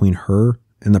like between her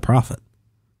and the prophet?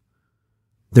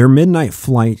 Their midnight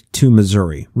flight to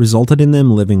Missouri resulted in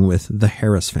them living with the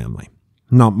Harris family.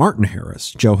 Not Martin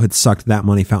Harris. Joe had sucked that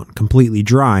money fountain completely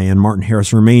dry, and Martin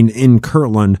Harris remained in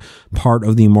Kirtland, part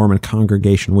of the Mormon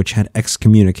congregation which had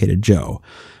excommunicated Joe.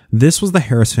 This was the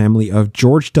Harris family of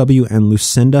George W. and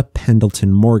Lucinda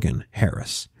Pendleton Morgan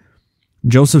Harris.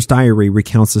 Joseph's diary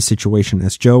recounts the situation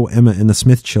as Joe, Emma, and the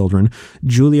Smith children,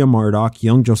 Julia Murdoch,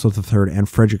 young Joseph III, and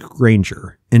Frederick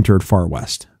Granger, entered Far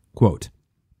West. Quote,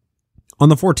 "On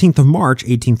the 14th of March,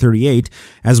 1838,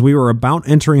 as we were about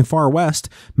entering Far West,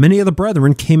 many of the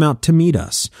brethren came out to meet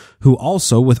us, who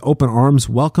also with open arms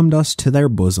welcomed us to their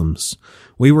bosoms.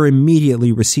 We were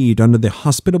immediately received under the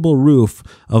hospitable roof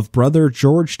of Brother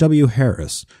George W.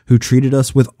 Harris, who treated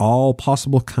us with all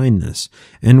possible kindness,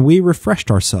 and we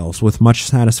refreshed ourselves with much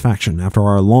satisfaction after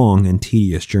our long and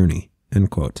tedious journey."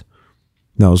 End quote.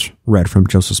 That was read from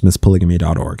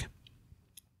josephsmithpolygamy.org.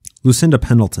 Lucinda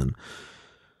Pendleton.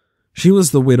 She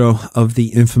was the widow of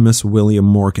the infamous William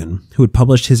Morgan, who had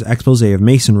published his expose of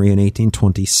Masonry in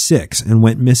 1826 and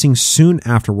went missing soon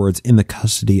afterwards in the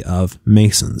custody of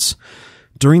Masons.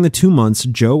 During the 2 months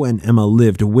Joe and Emma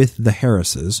lived with the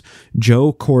Harrises,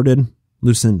 Joe courted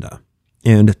Lucinda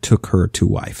and took her to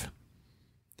wife.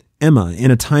 Emma, in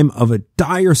a time of a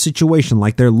dire situation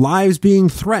like their lives being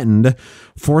threatened,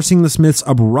 forcing the Smiths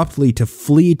abruptly to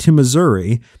flee to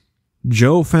Missouri,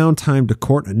 Joe found time to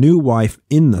court a new wife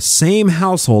in the same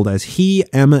household as he,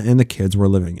 Emma, and the kids were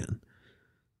living in.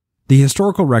 The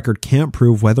historical record can't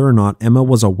prove whether or not Emma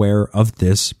was aware of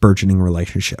this burgeoning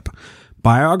relationship.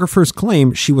 Biographers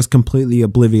claim she was completely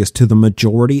oblivious to the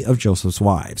majority of Joseph's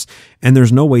wives, and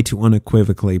there's no way to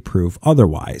unequivocally prove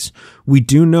otherwise. We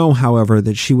do know, however,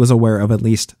 that she was aware of at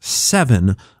least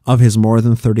 7 of his more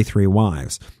than 33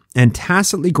 wives, and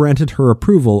tacitly granted her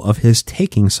approval of his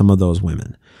taking some of those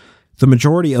women. The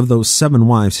majority of those 7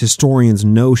 wives historians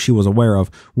know she was aware of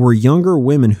were younger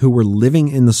women who were living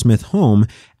in the Smith home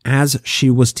as she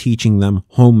was teaching them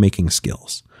homemaking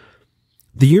skills.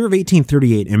 The year of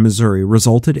 1838 in Missouri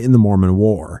resulted in the Mormon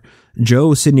War.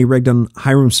 Joe, Sidney Rigdon,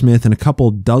 Hiram Smith, and a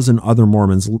couple dozen other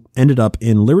Mormons ended up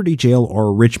in Liberty Jail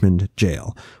or Richmond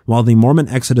Jail, while the Mormon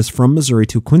exodus from Missouri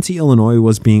to Quincy, Illinois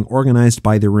was being organized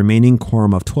by the remaining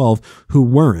Quorum of 12 who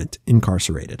weren't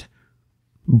incarcerated.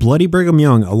 Bloody Brigham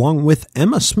Young, along with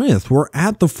Emma Smith, were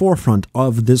at the forefront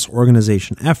of this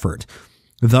organization effort,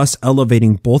 thus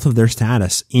elevating both of their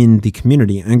status in the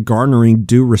community and garnering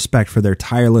due respect for their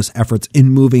tireless efforts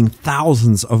in moving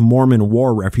thousands of Mormon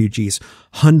war refugees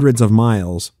hundreds of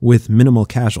miles with minimal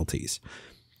casualties.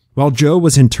 While Joe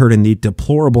was interred in the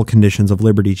deplorable conditions of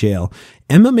Liberty Jail,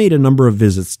 Emma made a number of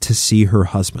visits to see her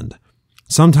husband,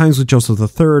 sometimes with Joseph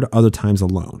III, other times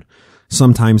alone.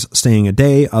 Sometimes staying a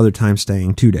day, other times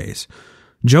staying 2 days.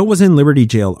 Joe was in Liberty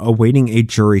Jail awaiting a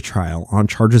jury trial on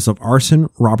charges of arson,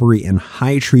 robbery, and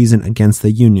high treason against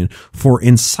the Union for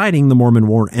inciting the Mormon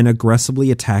War and aggressively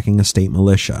attacking a state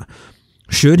militia.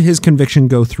 Should his conviction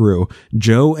go through,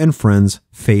 Joe and friends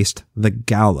faced the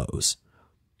gallows.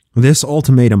 This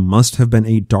ultimatum must have been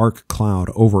a dark cloud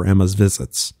over Emma's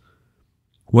visits.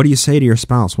 What do you say to your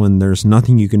spouse when there's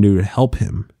nothing you can do to help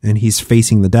him and he's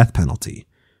facing the death penalty?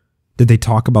 Did they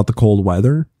talk about the cold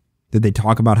weather? Did they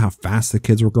talk about how fast the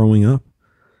kids were growing up?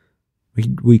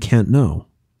 We can't know.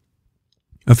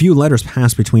 A few letters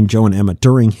passed between Joe and Emma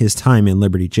during his time in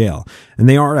Liberty Jail, and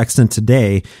they are extant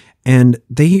today, and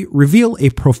they reveal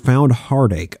a profound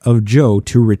heartache of Joe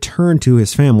to return to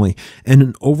his family and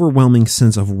an overwhelming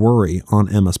sense of worry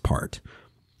on Emma's part.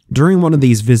 During one of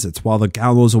these visits, while the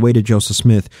gallows awaited Joseph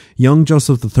Smith, young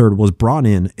Joseph III was brought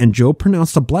in, and Joe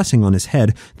pronounced a blessing on his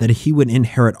head that he would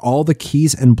inherit all the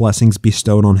keys and blessings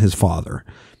bestowed on his father.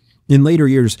 In later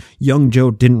years, young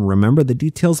Joe didn't remember the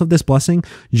details of this blessing,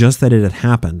 just that it had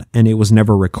happened, and it was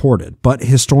never recorded. But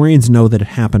historians know that it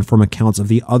happened from accounts of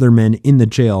the other men in the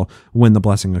jail when the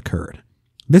blessing occurred.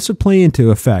 This would play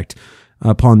into effect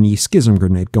upon the schism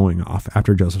grenade going off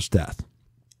after Joseph's death.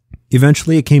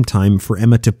 Eventually, it came time for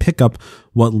Emma to pick up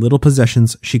what little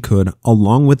possessions she could,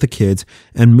 along with the kids,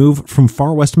 and move from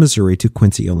far west Missouri to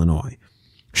Quincy, Illinois.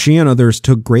 She and others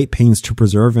took great pains to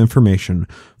preserve information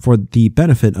for the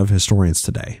benefit of historians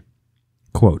today.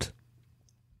 Quote,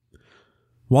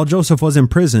 while Joseph was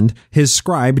imprisoned, his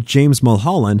scribe, James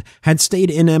Mulholland, had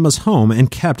stayed in Emma's home and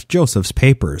kept Joseph's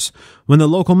papers. When the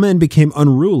local men became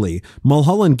unruly,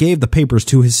 Mulholland gave the papers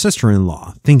to his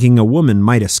sister-in-law, thinking a woman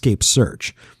might escape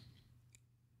search.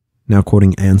 Now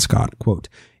quoting Ann Scott, quote,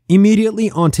 immediately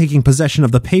on taking possession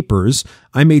of the papers,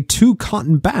 I made 2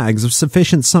 cotton bags of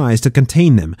sufficient size to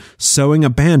contain them, sewing a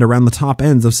band around the top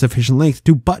ends of sufficient length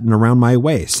to button around my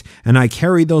waist, and I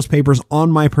carried those papers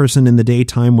on my person in the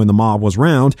daytime when the mob was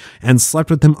round, and slept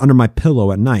with them under my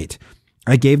pillow at night.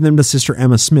 I gave them to Sister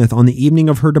Emma Smith on the evening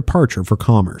of her departure for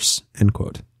commerce. End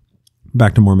quote.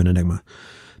 Back to Mormon Enigma.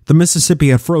 The Mississippi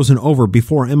had frozen over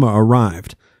before Emma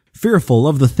arrived. Fearful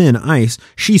of the thin ice,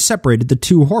 she separated the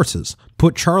 2 horses,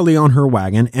 put Charlie on her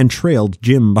wagon, and trailed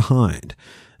Jim behind.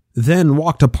 Then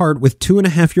walked apart with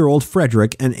 2.5-year-old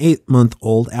Frederick and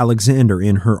 8-month-old Alexander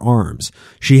in her arms.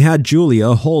 She had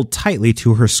Julia hold tightly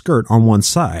to her skirt on one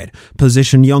side,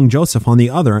 positioned young Joseph on the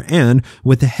other, and,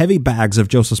 with the heavy bags of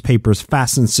Joseph's papers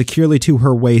fastened securely to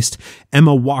her waist,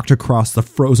 Emma walked across the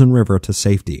frozen river to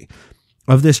safety.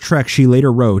 Of this trek she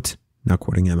later wrote, now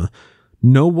quoting Emma,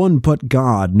 no one but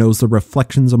God knows the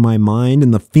reflections of my mind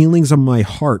and the feelings of my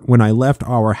heart when I left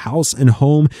our house and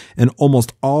home and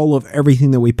almost all of everything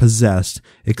that we possessed,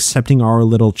 excepting our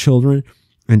little children,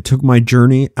 and took my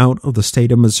journey out of the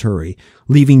state of Missouri,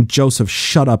 leaving Joseph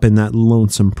shut up in that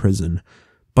lonesome prison.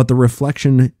 But the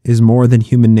reflection is more than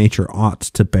human nature ought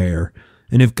to bear.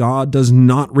 And if God does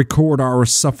not record our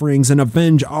sufferings and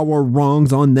avenge our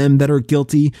wrongs on them that are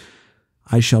guilty,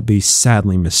 I shall be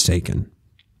sadly mistaken.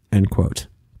 End quote.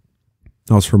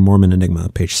 That was from Mormon Enigma,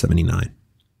 page 79.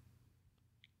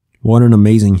 What an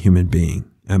amazing human being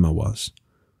Emma was.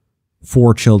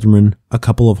 4 children, a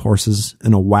couple of horses,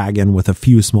 and a wagon with a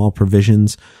few small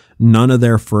provisions, none of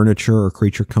their furniture or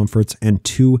creature comforts, and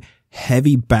 2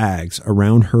 heavy bags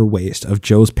around her waist of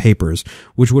Joe's papers,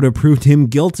 which would have proved him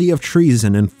guilty of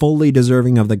treason and fully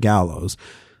deserving of the gallows,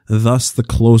 thus the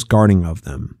close guarding of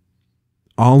them.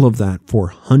 All of that for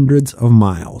hundreds of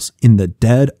miles in the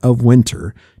dead of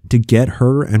winter to get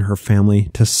her and her family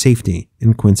to safety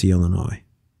in Quincy, Illinois.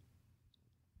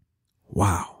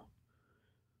 Wow.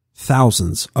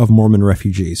 Thousands of Mormon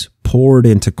refugees poured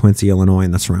into Quincy, Illinois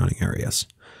and the surrounding areas.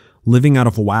 Living out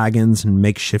of wagons and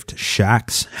makeshift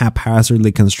shacks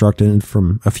haphazardly constructed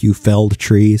from a few felled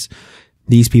trees,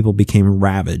 these people became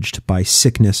ravaged by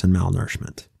sickness and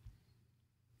malnourishment.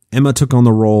 Emma took on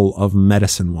the role of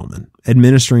medicine woman,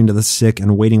 administering to the sick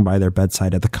and waiting by their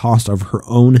bedside at the cost of her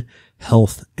own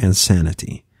health and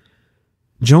sanity.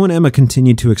 Joe and Emma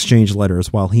continued to exchange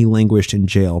letters while he languished in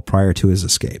jail prior to his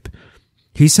escape.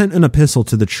 He sent an epistle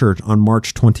to the church on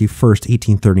March 21st,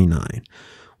 1839.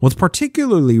 What's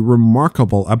particularly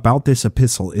remarkable about this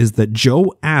epistle is that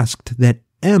Joe asked that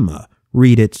Emma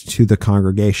read it to the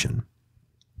congregation.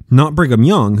 Not Brigham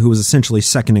Young, who was essentially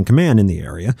second in command in the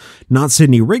area, not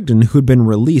Sidney Rigdon, who'd been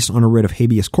released on a writ of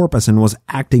habeas corpus and was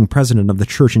acting president of the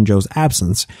church in Joe's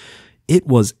absence. It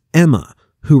was Emma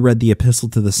who read the epistle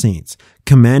to the saints,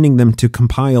 commanding them to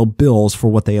compile bills for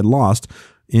what they had lost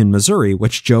in Missouri,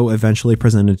 which Joe eventually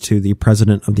presented to the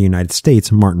President of the United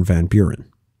States, Martin Van Buren.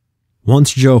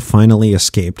 Once Joe finally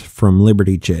escaped from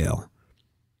Liberty Jail,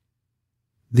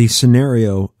 the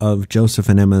scenario of Joseph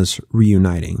and Emma's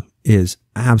reuniting is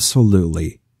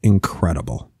absolutely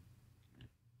incredible.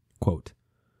 Quote,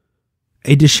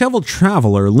 a disheveled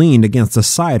traveler leaned against the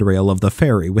side rail of the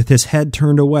ferry with his head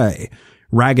turned away,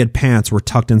 Ragged pants were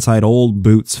tucked inside old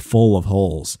boots full of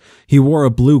holes. He wore a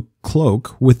blue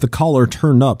cloak with the collar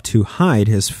turned up to hide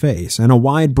his face, and a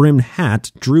wide-brimmed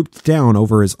hat drooped down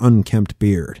over his unkempt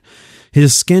beard.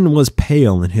 His skin was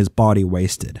pale and his body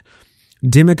wasted.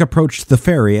 Dimmick approached the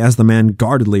ferry as the man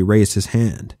guardedly raised his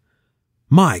hand.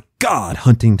 "My God!"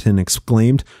 Huntington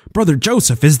exclaimed. "Brother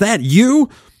Joseph, is that you?"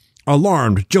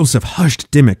 Alarmed, Joseph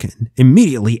hushed Dimmick and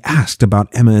immediately asked about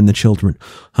Emma and the children.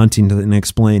 Huntington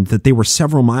explained that they were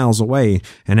several miles away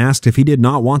and asked if he did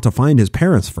not want to find his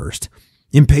parents first.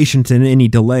 Impatient in any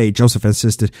delay, Joseph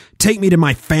insisted, "Take me to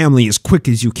my family as quick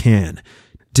as you can."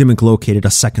 Dimmick located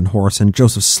a second horse, and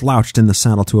Joseph slouched in the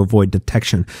saddle to avoid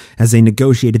detection as they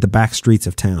negotiated the back streets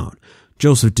of town.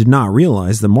 Joseph did not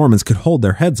realize the Mormons could hold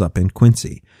their heads up in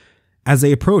Quincy. As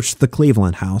they approached the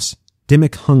Cleveland house,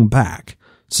 Dimmick hung back,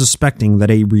 suspecting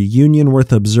that a reunion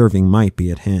worth observing might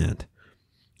be at hand.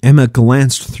 Emma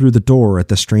glanced through the door at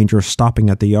the stranger stopping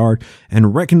at the yard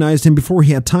and recognized him before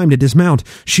he had time to dismount.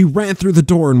 She ran through the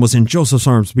door and was in Joseph's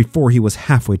arms before he was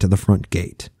halfway to the front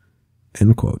gate.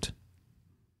 End quote.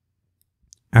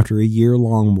 After a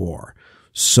year-long war,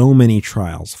 so many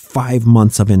trials, 5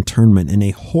 months of internment in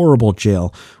a horrible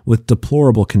jail with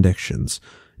deplorable conditions,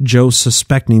 Joe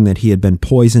suspecting that he had been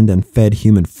poisoned and fed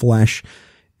human flesh,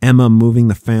 Emma moving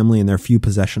the family and their few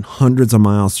possessions hundreds of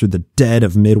miles through the dead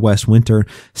of Midwest winter,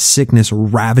 sickness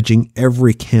ravaging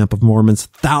every camp of Mormons,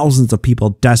 thousands of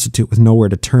people destitute with nowhere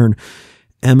to turn,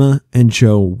 Emma and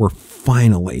Joe were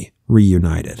finally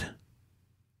reunited.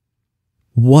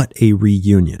 What a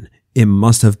reunion it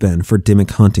must have been for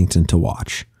Dimmick Huntington to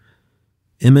watch.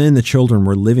 Emma and the children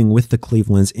were living with the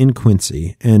Clevelands in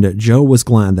Quincy, and Joe was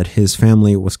glad that his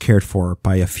family was cared for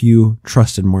by a few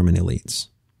trusted Mormon elites.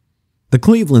 The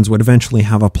Clevelands would eventually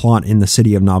have a plot in the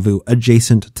city of Nauvoo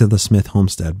adjacent to the Smith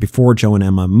homestead before Joe and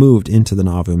Emma moved into the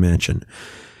Nauvoo mansion.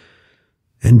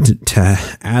 And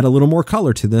to add a little more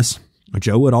color to this,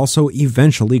 Joe would also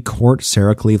eventually court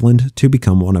Sarah Cleveland to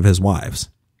become one of his wives.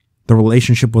 The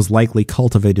relationship was likely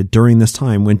cultivated during this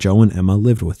time when Joe and Emma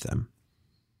lived with them.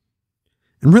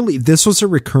 And really, this was a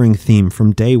recurring theme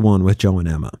from day one with Joe and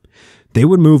Emma. They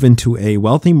would move into a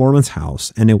wealthy Mormon's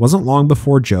house, and it wasn't long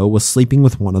before Joe was sleeping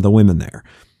with one of the women there.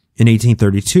 In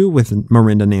 1832, with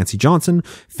Miranda Nancy Johnson,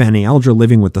 Fanny Alger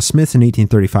living with the Smiths in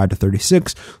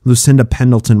 1835-36, Lucinda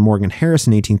Pendleton Morgan Harris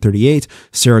in 1838,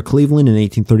 Sarah Cleveland in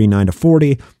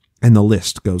 1839-40, and the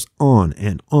list goes on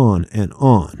and on and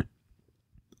on.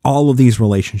 All of these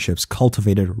relationships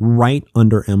cultivated right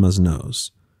under Emma's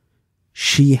nose.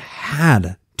 She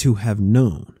had to have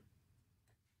known.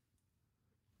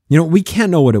 You know, we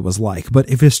can't know what it was like, but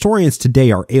if historians today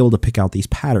are able to pick out these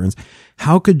patterns,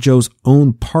 how could Joe's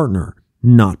own partner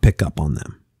not pick up on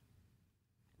them?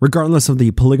 Regardless of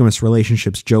the polygamous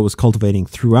relationships Joe was cultivating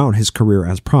throughout his career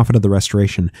as prophet of the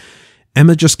Restoration,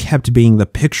 Emma just kept being the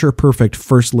picture-perfect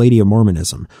First Lady of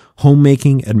Mormonism,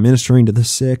 homemaking, administering to the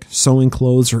sick, sewing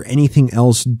clothes, or anything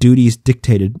else duties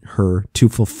dictated her to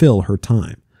fulfill her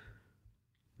time.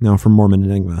 Now from Mormon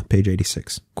Enigma, page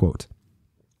 86, quote,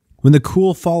 "When the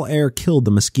cool fall air killed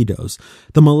the mosquitoes,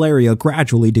 the malaria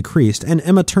gradually decreased, and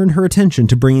Emma turned her attention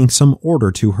to bringing some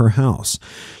order to her house.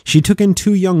 She took in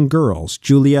 2 young girls,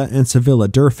 Julia and Sevilla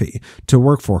Durfee, to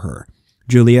work for her.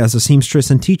 Julia as a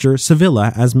seamstress and teacher,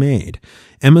 Sevilla as maid.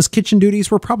 Emma's kitchen duties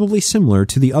were probably similar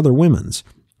to the other women's.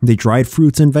 They dried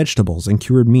fruits and vegetables and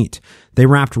cured meat. They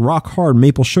wrapped rock-hard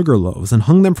maple sugar loaves and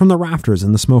hung them from the rafters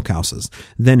in the smokehouses,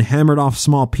 then hammered off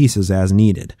small pieces as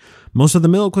needed. Most of the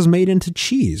milk was made into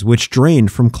cheese, which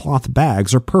drained from cloth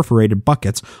bags or perforated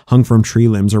buckets hung from tree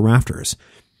limbs or rafters.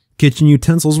 Kitchen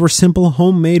utensils were simple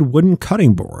homemade wooden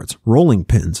cutting boards, rolling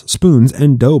pins, spoons,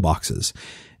 and dough boxes.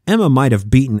 Emma might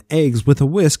have beaten eggs with a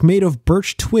whisk made of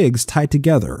birch twigs tied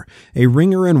together. A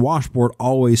wringer and washboard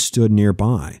always stood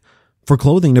nearby. For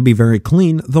clothing to be very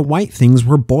clean, the white things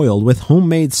were boiled with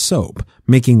homemade soap,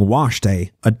 making wash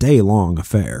day a day-long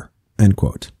affair." End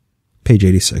quote. Page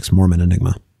 86, Mormon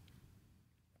Enigma.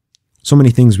 So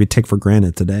many things we take for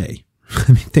granted today.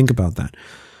 I mean, think about that.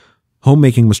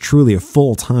 Homemaking was truly a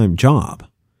full-time job.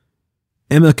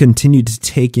 Emma continued to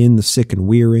take in the sick and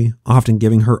weary, often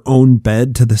giving her own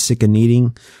bed to the sick and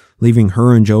needing, leaving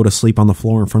her and Joe to sleep on the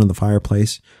floor in front of the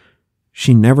fireplace.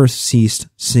 She never ceased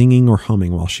singing or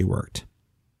humming while she worked.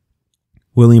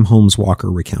 William Holmes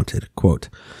Walker recounted, quote,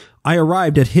 "I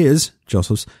arrived at his,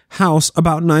 Joseph's, house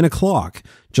about 9 o'clock,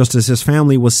 just as his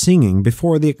family was singing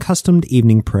before the accustomed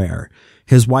evening prayer,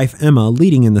 his wife Emma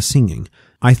leading in the singing.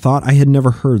 I thought I had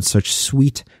never heard such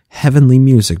sweet, heavenly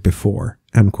music before."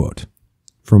 End quote.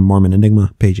 From Mormon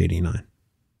Enigma, page 89.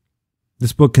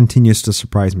 This book continues to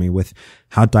surprise me with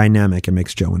how dynamic it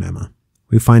makes Joe and Emma.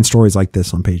 We find stories like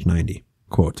this on page 90.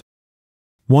 Quote,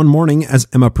 "One morning, as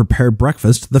Emma prepared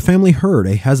breakfast, the family heard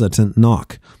a hesitant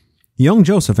knock. Young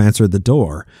Joseph answered the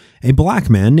door. A black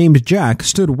man named Jack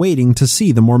stood waiting to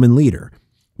see the Mormon leader.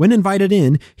 When invited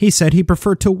in, he said he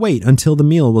preferred to wait until the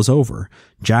meal was over.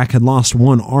 Jack had lost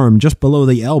one arm just below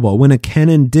the elbow when a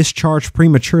cannon discharged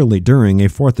prematurely during a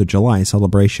 4th of July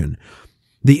celebration.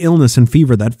 The illness and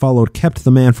fever that followed kept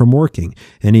the man from working,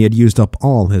 and he had used up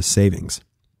all his savings.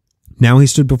 Now he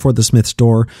stood before the Smith's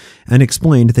door and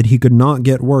explained that he could not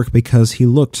get work because he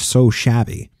looked so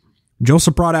shabby.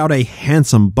 Joseph brought out a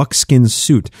handsome buckskin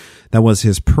suit that was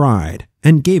his pride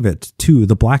and gave it to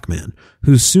the black man,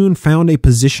 who soon found a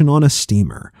position on a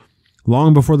steamer.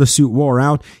 Long before the suit wore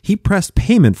out, he pressed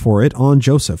payment for it on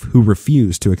Joseph, who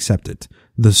refused to accept it.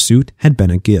 The suit had been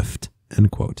a gift."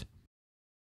 End quote.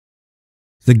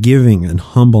 The giving and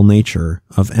humble nature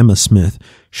of Emma Smith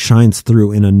shines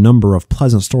through in a number of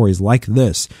pleasant stories like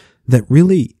this that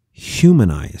really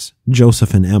humanize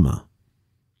Joseph and Emma.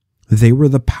 They were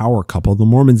the power couple the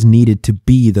Mormons needed to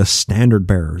be the standard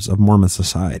bearers of Mormon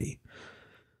society.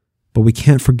 But we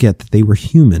can't forget that they were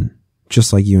human,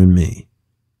 just like you and me.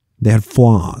 They had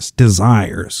flaws,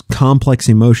 desires, complex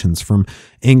emotions from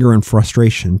anger and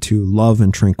frustration to love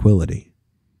and tranquility.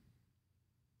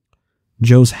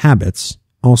 Joe's habits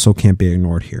also can't be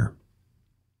ignored here.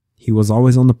 He was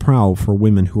always on the prowl for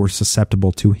women who were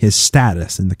susceptible to his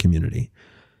status in the community.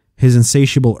 His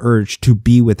insatiable urge to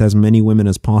be with as many women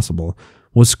as possible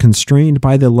was constrained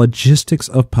by the logistics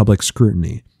of public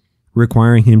scrutiny,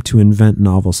 requiring him to invent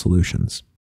novel solutions.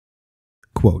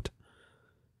 Quote,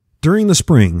 "During the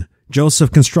spring,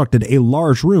 Joseph constructed a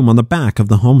large room on the back of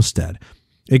the homestead.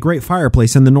 A great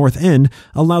fireplace in the north end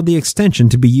allowed the extension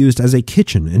to be used as a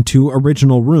kitchen, and 2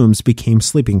 original rooms became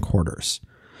sleeping quarters."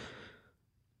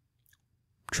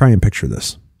 Try and picture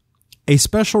this. A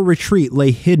special retreat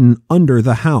lay hidden under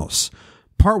the house.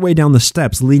 Partway down the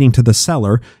steps leading to the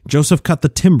cellar, Joseph cut the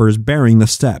timbers bearing the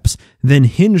steps, then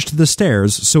hinged the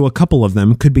stairs so a couple of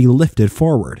them could be lifted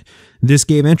forward. This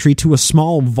gave entry to a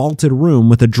small vaulted room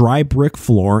with a dry brick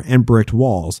floor and bricked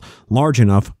walls, large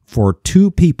enough for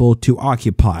 2 people to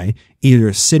occupy,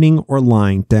 either sitting or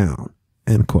lying down.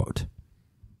 End quote.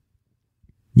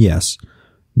 Yes,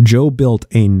 Joe built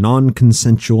a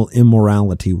non-consensual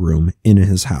immorality room in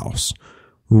his house,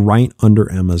 right under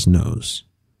Emma's nose.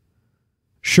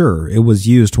 Sure, it was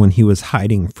used when he was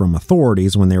hiding from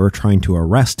authorities when they were trying to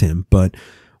arrest him, but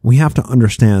we have to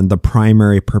understand the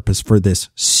primary purpose for this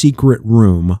secret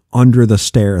room under the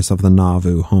stairs of the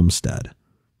Nauvoo homestead.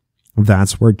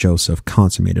 That's where Joseph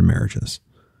consummated marriages.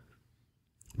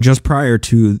 Just prior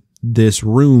to this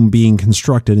room being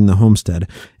constructed in the homestead,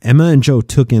 Emma and Joe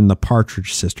took in the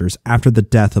Partridge sisters after the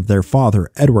death of their father,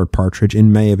 Edward Partridge,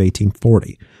 in May of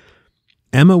 1840.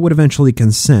 Emma would eventually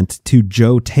consent to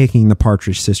Joe taking the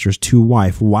Partridge sisters to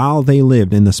wife while they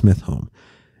lived in the Smith home.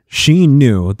 She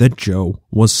knew that Joe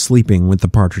was sleeping with the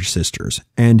Partridge sisters,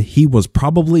 and he was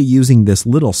probably using this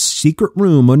little secret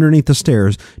room underneath the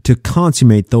stairs to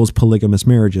consummate those polygamous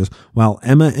marriages while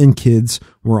Emma and kids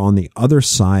were on the other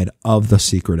side of the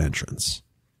secret entrance.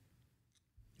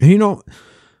 And you know,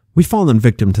 we've fallen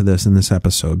victim to this in this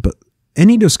episode, but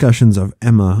any discussions of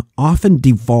Emma often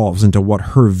devolves into what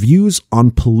her views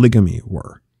on polygamy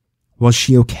were. Was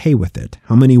she okay with it?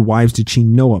 How many wives did she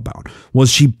know about? Was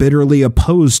she bitterly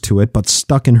opposed to it but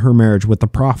stuck in her marriage with the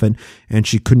prophet and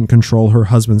she couldn't control her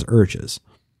husband's urges?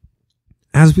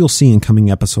 As we'll see in coming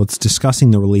episodes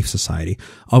discussing the Relief Society,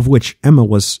 of which Emma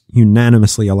was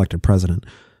unanimously elected president,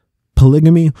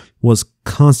 polygamy was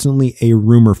constantly a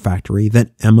rumor factory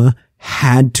that Emma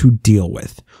had to deal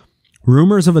with.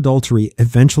 Rumors of adultery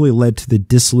eventually led to the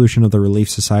dissolution of the Relief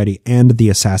Society and the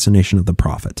assassination of the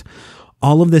prophet.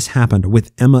 All of this happened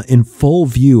with Emma in full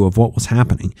view of what was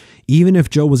happening, even if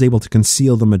Joe was able to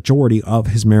conceal the majority of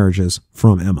his marriages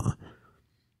from Emma.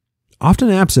 Often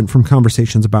absent from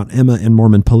conversations about Emma and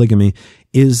Mormon polygamy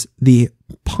is the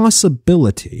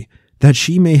possibility that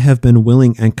she may have been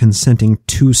willing and consenting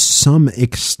to some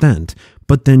extent,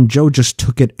 but then Joe just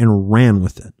took it and ran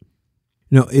with it.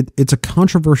 You know, it's a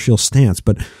controversial stance,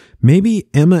 but maybe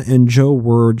Emma and Joe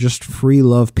were just free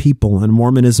love people and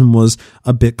Mormonism was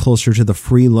a bit closer to the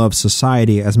free love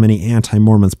society as many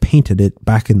anti-Mormons painted it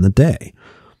back in the day.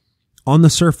 On the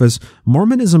surface,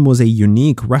 Mormonism was a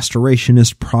unique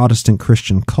restorationist Protestant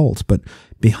Christian cult, but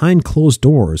behind closed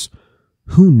doors,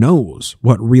 who knows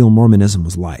what real Mormonism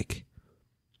was like?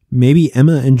 Maybe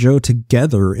Emma and Joe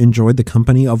together enjoyed the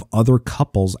company of other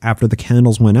couples after the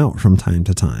candles went out from time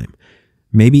to time.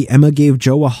 Maybe Emma gave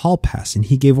Joe a hall pass and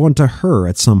he gave one to her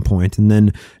at some point, and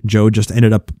then Joe just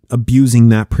ended up abusing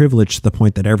that privilege to the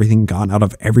point that everything got out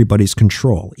of everybody's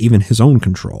control, even his own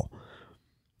control.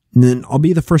 And then I'll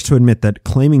be the first to admit that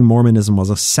claiming Mormonism was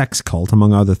a sex cult,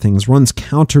 among other things, runs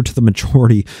counter to the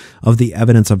majority of the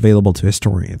evidence available to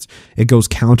historians. It goes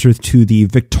counter to the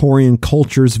Victorian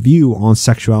culture's view on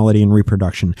sexuality and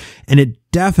reproduction, and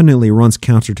it definitely runs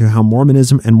counter to how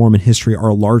Mormonism and Mormon history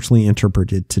are largely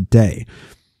interpreted today.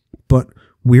 But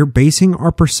we're basing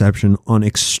our perception on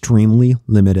extremely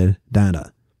limited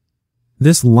data.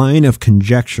 This line of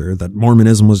conjecture that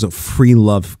Mormonism was a free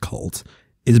love cult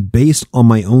is based on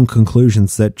my own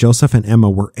conclusions that Joseph and Emma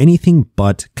were anything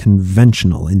but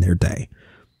conventional in their day.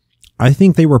 I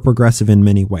think they were progressive in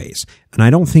many ways, and I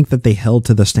don't think that they held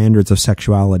to the standards of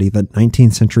sexuality that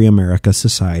 19th century America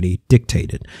society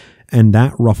dictated, and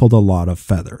that ruffled a lot of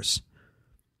feathers.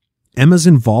 Emma's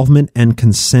involvement and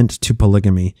consent to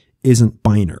polygamy isn't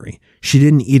binary. She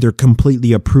didn't either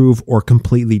completely approve or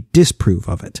completely disapprove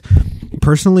of it.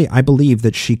 Personally, I believe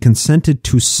that she consented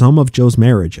to some of Joe's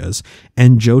marriages,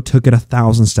 and Joe took it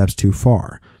 1,000 steps too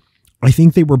far. I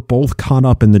think they were both caught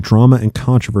up in the drama and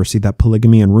controversy that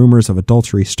polygamy and rumors of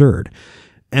adultery stirred.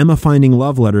 Emma finding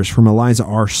love letters from Eliza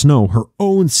R. Snow, her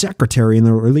own secretary in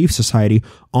the Relief Society,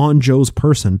 on Joe's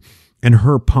person, and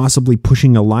her possibly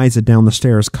pushing Eliza down the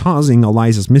stairs, causing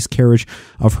Eliza's miscarriage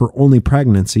of her only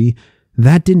pregnancy,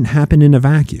 that didn't happen in a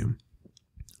vacuum.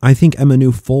 I think Emma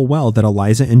knew full well that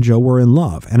Eliza and Joe were in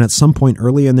love, and at some point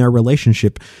early in their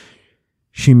relationship,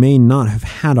 she may not have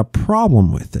had a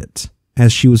problem with it,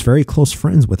 as she was very close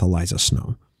friends with Eliza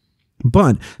Snow.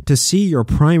 But to see your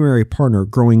primary partner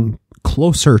growing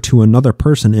closer to another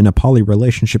person in a poly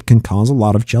relationship can cause a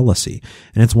lot of jealousy,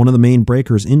 and it's one of the main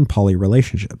breakers in poly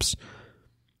relationships.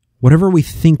 Whatever we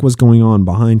think was going on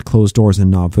behind closed doors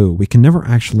in Nauvoo, we can never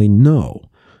actually know.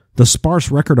 The sparse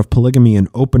record of polygamy and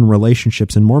open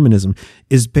relationships in Mormonism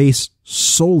is based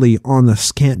solely on the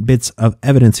scant bits of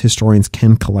evidence historians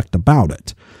can collect about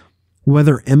it.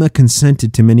 Whether Emma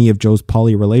consented to many of Joe's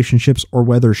poly relationships or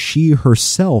whether she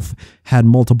herself had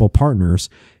multiple partners,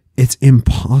 it's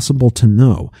impossible to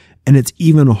know, and it's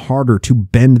even harder to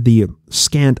bend the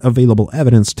scant available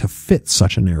evidence to fit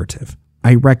such a narrative.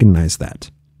 I recognize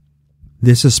that.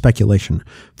 This is speculation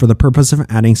for the purpose of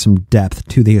adding some depth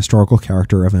to the historical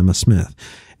character of Emma Smith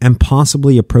and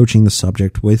possibly approaching the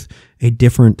subject with a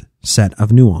different set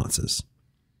of nuances.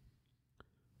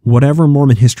 Whatever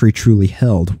Mormon history truly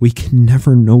held, we can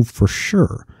never know for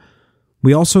sure.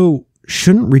 We also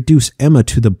shouldn't reduce Emma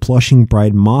to the blushing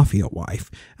bride mafia wife,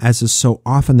 as is so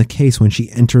often the case when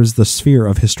she enters the sphere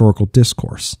of historical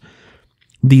discourse.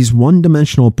 These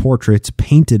one-dimensional portraits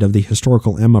painted of the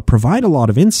historical Emma provide a lot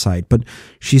of insight, but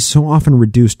she's so often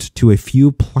reduced to a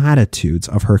few platitudes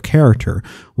of her character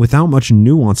without much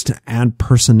nuance to add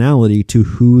personality to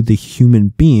who the human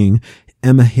being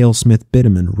Emma Hale Smith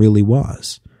Bideman really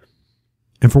was.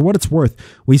 And for what it's worth,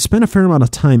 we spent a fair amount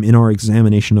of time in our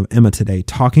examination of Emma today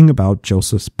talking about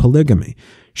Joseph's polygamy.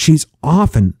 She's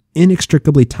often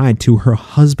inextricably tied to her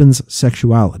husband's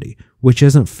sexuality, which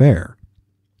isn't fair.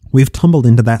 We've tumbled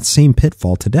into that same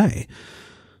pitfall today.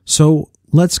 So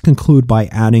let's conclude by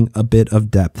adding a bit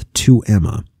of depth to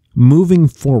Emma. Moving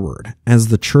forward, as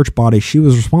the church body she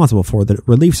was responsible for, the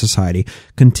Relief Society,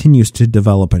 continues to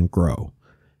develop and grow.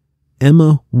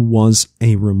 Emma was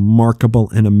a remarkable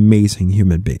and amazing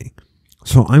human being.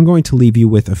 So I'm going to leave you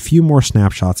with a few more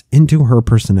snapshots into her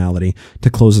personality to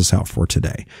close us out for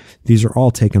today. These are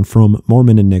all taken from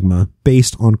Mormon Enigma,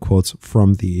 based on quotes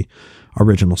from the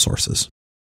original sources.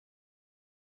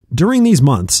 During these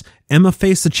months, Emma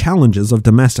faced the challenges of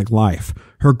domestic life.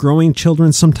 Her growing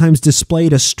children sometimes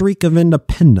displayed a streak of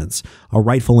independence, a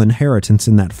rightful inheritance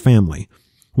in that family.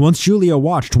 Once Julia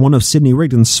watched one of Sidney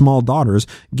Rigdon's small daughters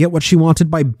get what she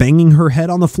wanted by banging her head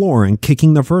on the floor and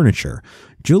kicking the furniture,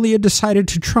 Julia decided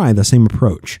to try the same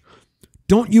approach.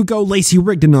 "Don't you go Lacey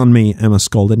Rigdon on me," Emma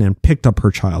scolded and picked up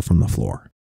her child from the floor.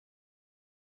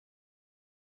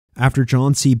 After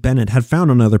John C. Bennett had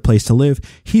found another place to live,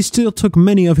 he still took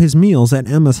many of his meals at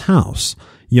Emma's house.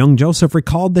 Young Joseph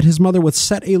recalled that his mother would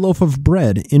set a loaf of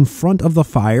bread in front of the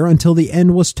fire until the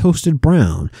end was toasted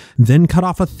brown, then cut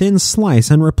off a thin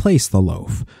slice and replace the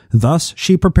loaf. Thus,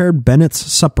 she prepared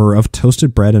Bennett's supper of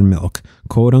toasted bread and milk,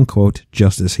 quote-unquote,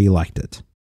 just as he liked it.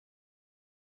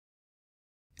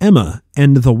 Emma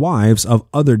and the wives of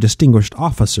other distinguished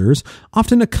officers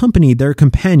often accompanied their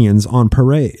companions on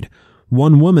parade.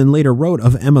 One woman later wrote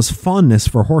of Emma's fondness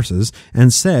for horses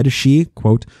and said she,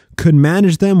 quote, could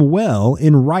manage them well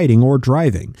in riding or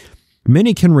driving.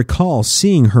 Many can recall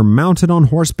seeing her mounted on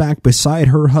horseback beside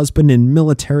her husband in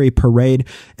military parade,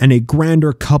 and a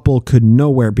grander couple could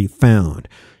nowhere be found.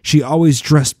 She always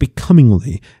dressed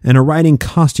becomingly, and a riding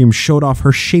costume showed off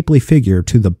her shapely figure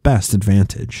to the best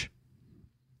advantage.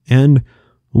 And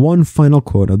one final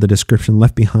quote of the description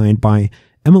left behind by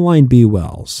Emmeline B.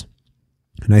 Wells,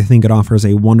 and I think it offers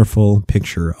a wonderful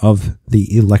picture of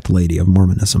the elect lady of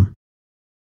Mormonism.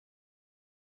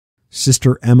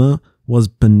 Sister Emma was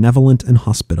benevolent and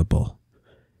hospitable.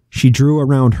 She drew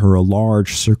around her a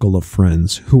large circle of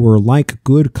friends who were like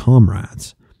good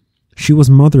comrades. She was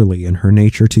motherly in her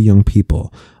nature to young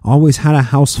people, always had a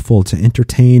house full to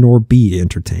entertain or be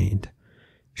entertained.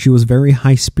 She was very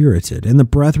high-spirited, and the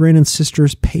brethren and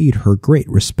sisters paid her great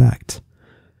respect.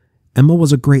 Emma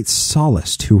was a great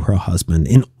solace to her husband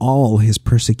in all his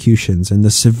persecutions and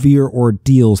the severe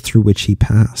ordeals through which he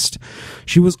passed.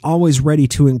 She was always ready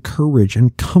to encourage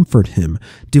and comfort him,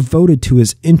 devoted to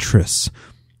his interests,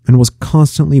 and was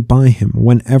constantly by him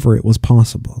whenever it was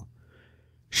possible.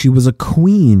 She was a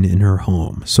queen in her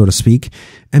home, so to speak,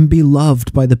 and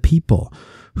beloved by the people,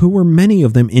 who were many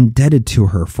of them indebted to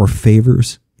her for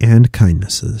favors and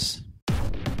kindnesses.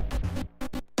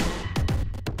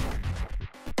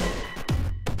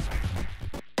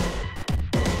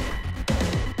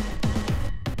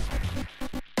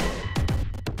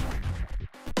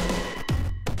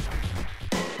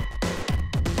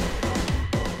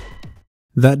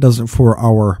 That does it for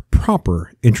our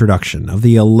proper introduction of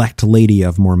the elect lady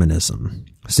of Mormonism.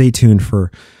 Stay tuned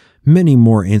for many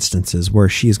more instances where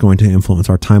she is going to influence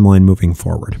our timeline moving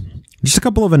forward. Just a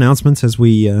couple of announcements as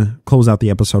we close out the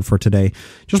episode for today.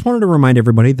 Just wanted to remind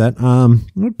everybody that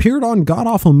it appeared on God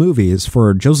Awful Movies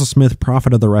for Joseph Smith,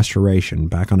 Prophet of the Restoration,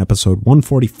 back on episode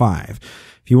 145.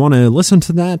 If you want to listen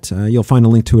to that, you'll find a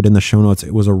link to it in the show notes.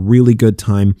 It was a really good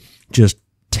time just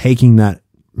taking that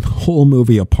whole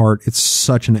movie apart. It's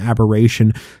such an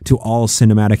aberration to all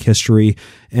cinematic history,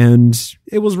 and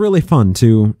it was really fun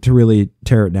to really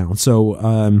tear it down.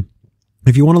 So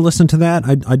if you want to listen to that,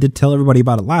 I did tell everybody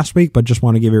about it last week, but just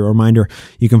want to give you a reminder.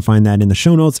 You can find that in the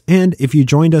show notes. And if you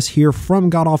joined us here from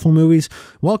God Awful Movies,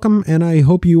 welcome, and I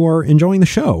hope you are enjoying the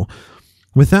show.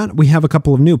 With that, we have a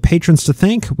couple of new patrons to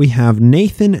thank. We have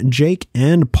Nathan, Jake,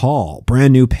 and Paul,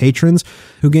 brand new patrons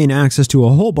who gain access to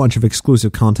a whole bunch of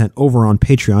exclusive content over on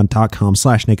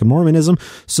patreon.com/nakedmormonism.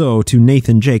 So to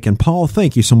Nathan, Jake, and Paul,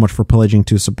 thank you so much for pledging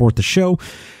to support the show.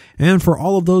 And for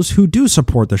all of those who do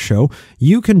support the show,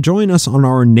 you can join us on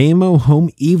our NAMO Home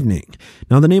Evening.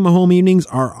 Now, the NAMO Home Evenings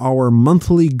are our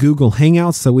monthly Google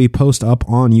Hangouts that we post up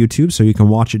on YouTube, so you can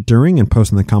watch it during and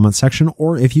post in the comment section.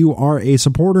 Or if you are a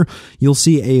supporter, you'll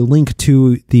see a link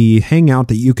to the Hangout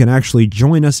that you can actually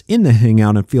join us in the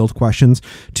Hangout and field questions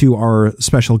to our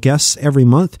special guests every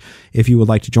month. If you would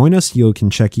like to join us, you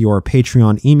can check your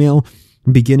Patreon email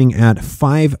beginning at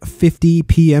 5:50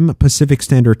 p.m. Pacific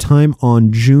Standard Time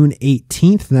on June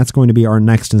 18th. That's going to be our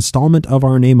next installment of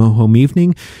our NAMO Home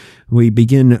Evening. We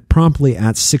begin promptly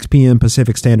at 6 p.m.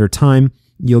 Pacific Standard Time.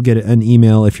 You'll get an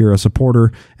email if you're a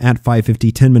supporter at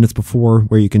 5:50, 10 minutes before,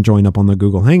 where you can join up on the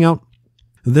Google Hangout.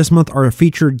 This month, our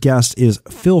featured guest is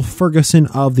Phil Ferguson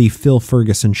of The Phil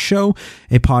Ferguson Show,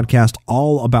 a podcast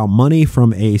all about money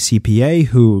from a CPA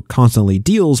who constantly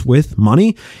deals with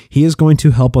money. He is going to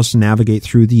help us navigate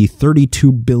through the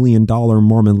 $32 billion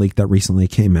Mormon leak that recently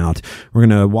came out. We're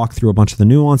going to walk through a bunch of the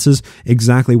nuances,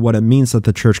 exactly what it means that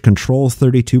the church controls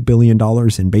 $32 billion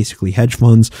in basically hedge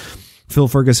funds. Phil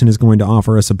Ferguson is going to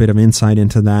offer us a bit of insight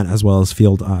into that, as well as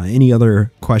field any other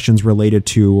questions related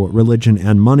to religion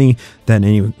and money that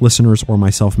any listeners or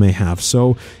myself may have.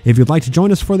 So if you'd like to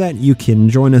join us for that, you can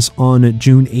join us on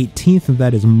June 18th.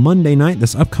 That is Monday night,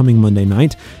 this upcoming Monday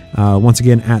night, once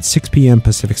again at 6 p.m.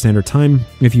 Pacific Standard Time.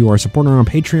 If you are a supporter on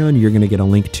Patreon, you're going to get a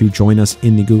link to join us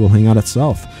in the Google Hangout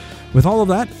itself. With all of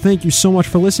that, thank you so much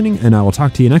for listening, and I will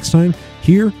talk to you next time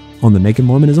here on the Naked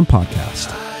Mormonism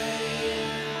Podcast.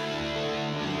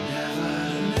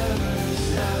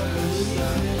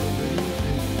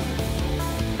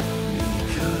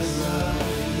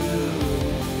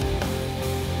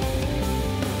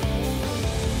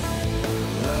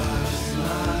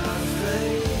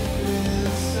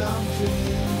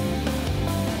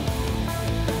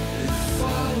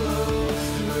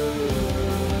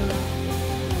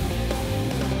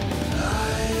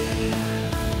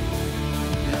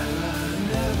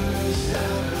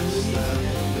 Never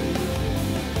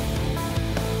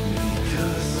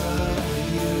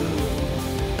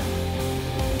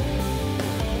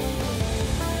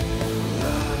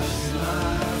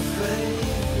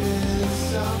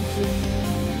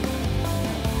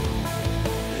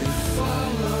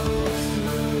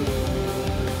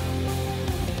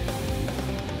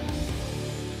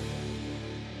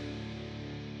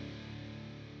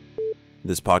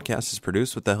This podcast is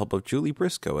produced with the help of Julie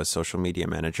Briscoe as social media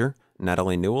manager,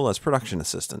 Natalie Newell as production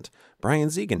assistant, Brian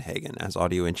Ziegenhagen as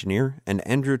audio engineer, and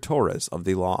Andrew Torres of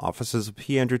the law offices of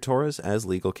P. Andrew Torres as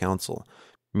legal counsel.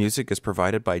 Music is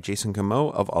provided by Jason Camo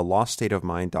of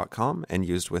aloststateofmind.com and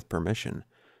used with permission.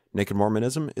 Naked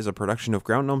Mormonism is a production of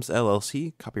Ground Gnomes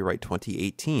LLC, copyright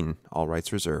 2018, all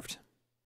rights reserved.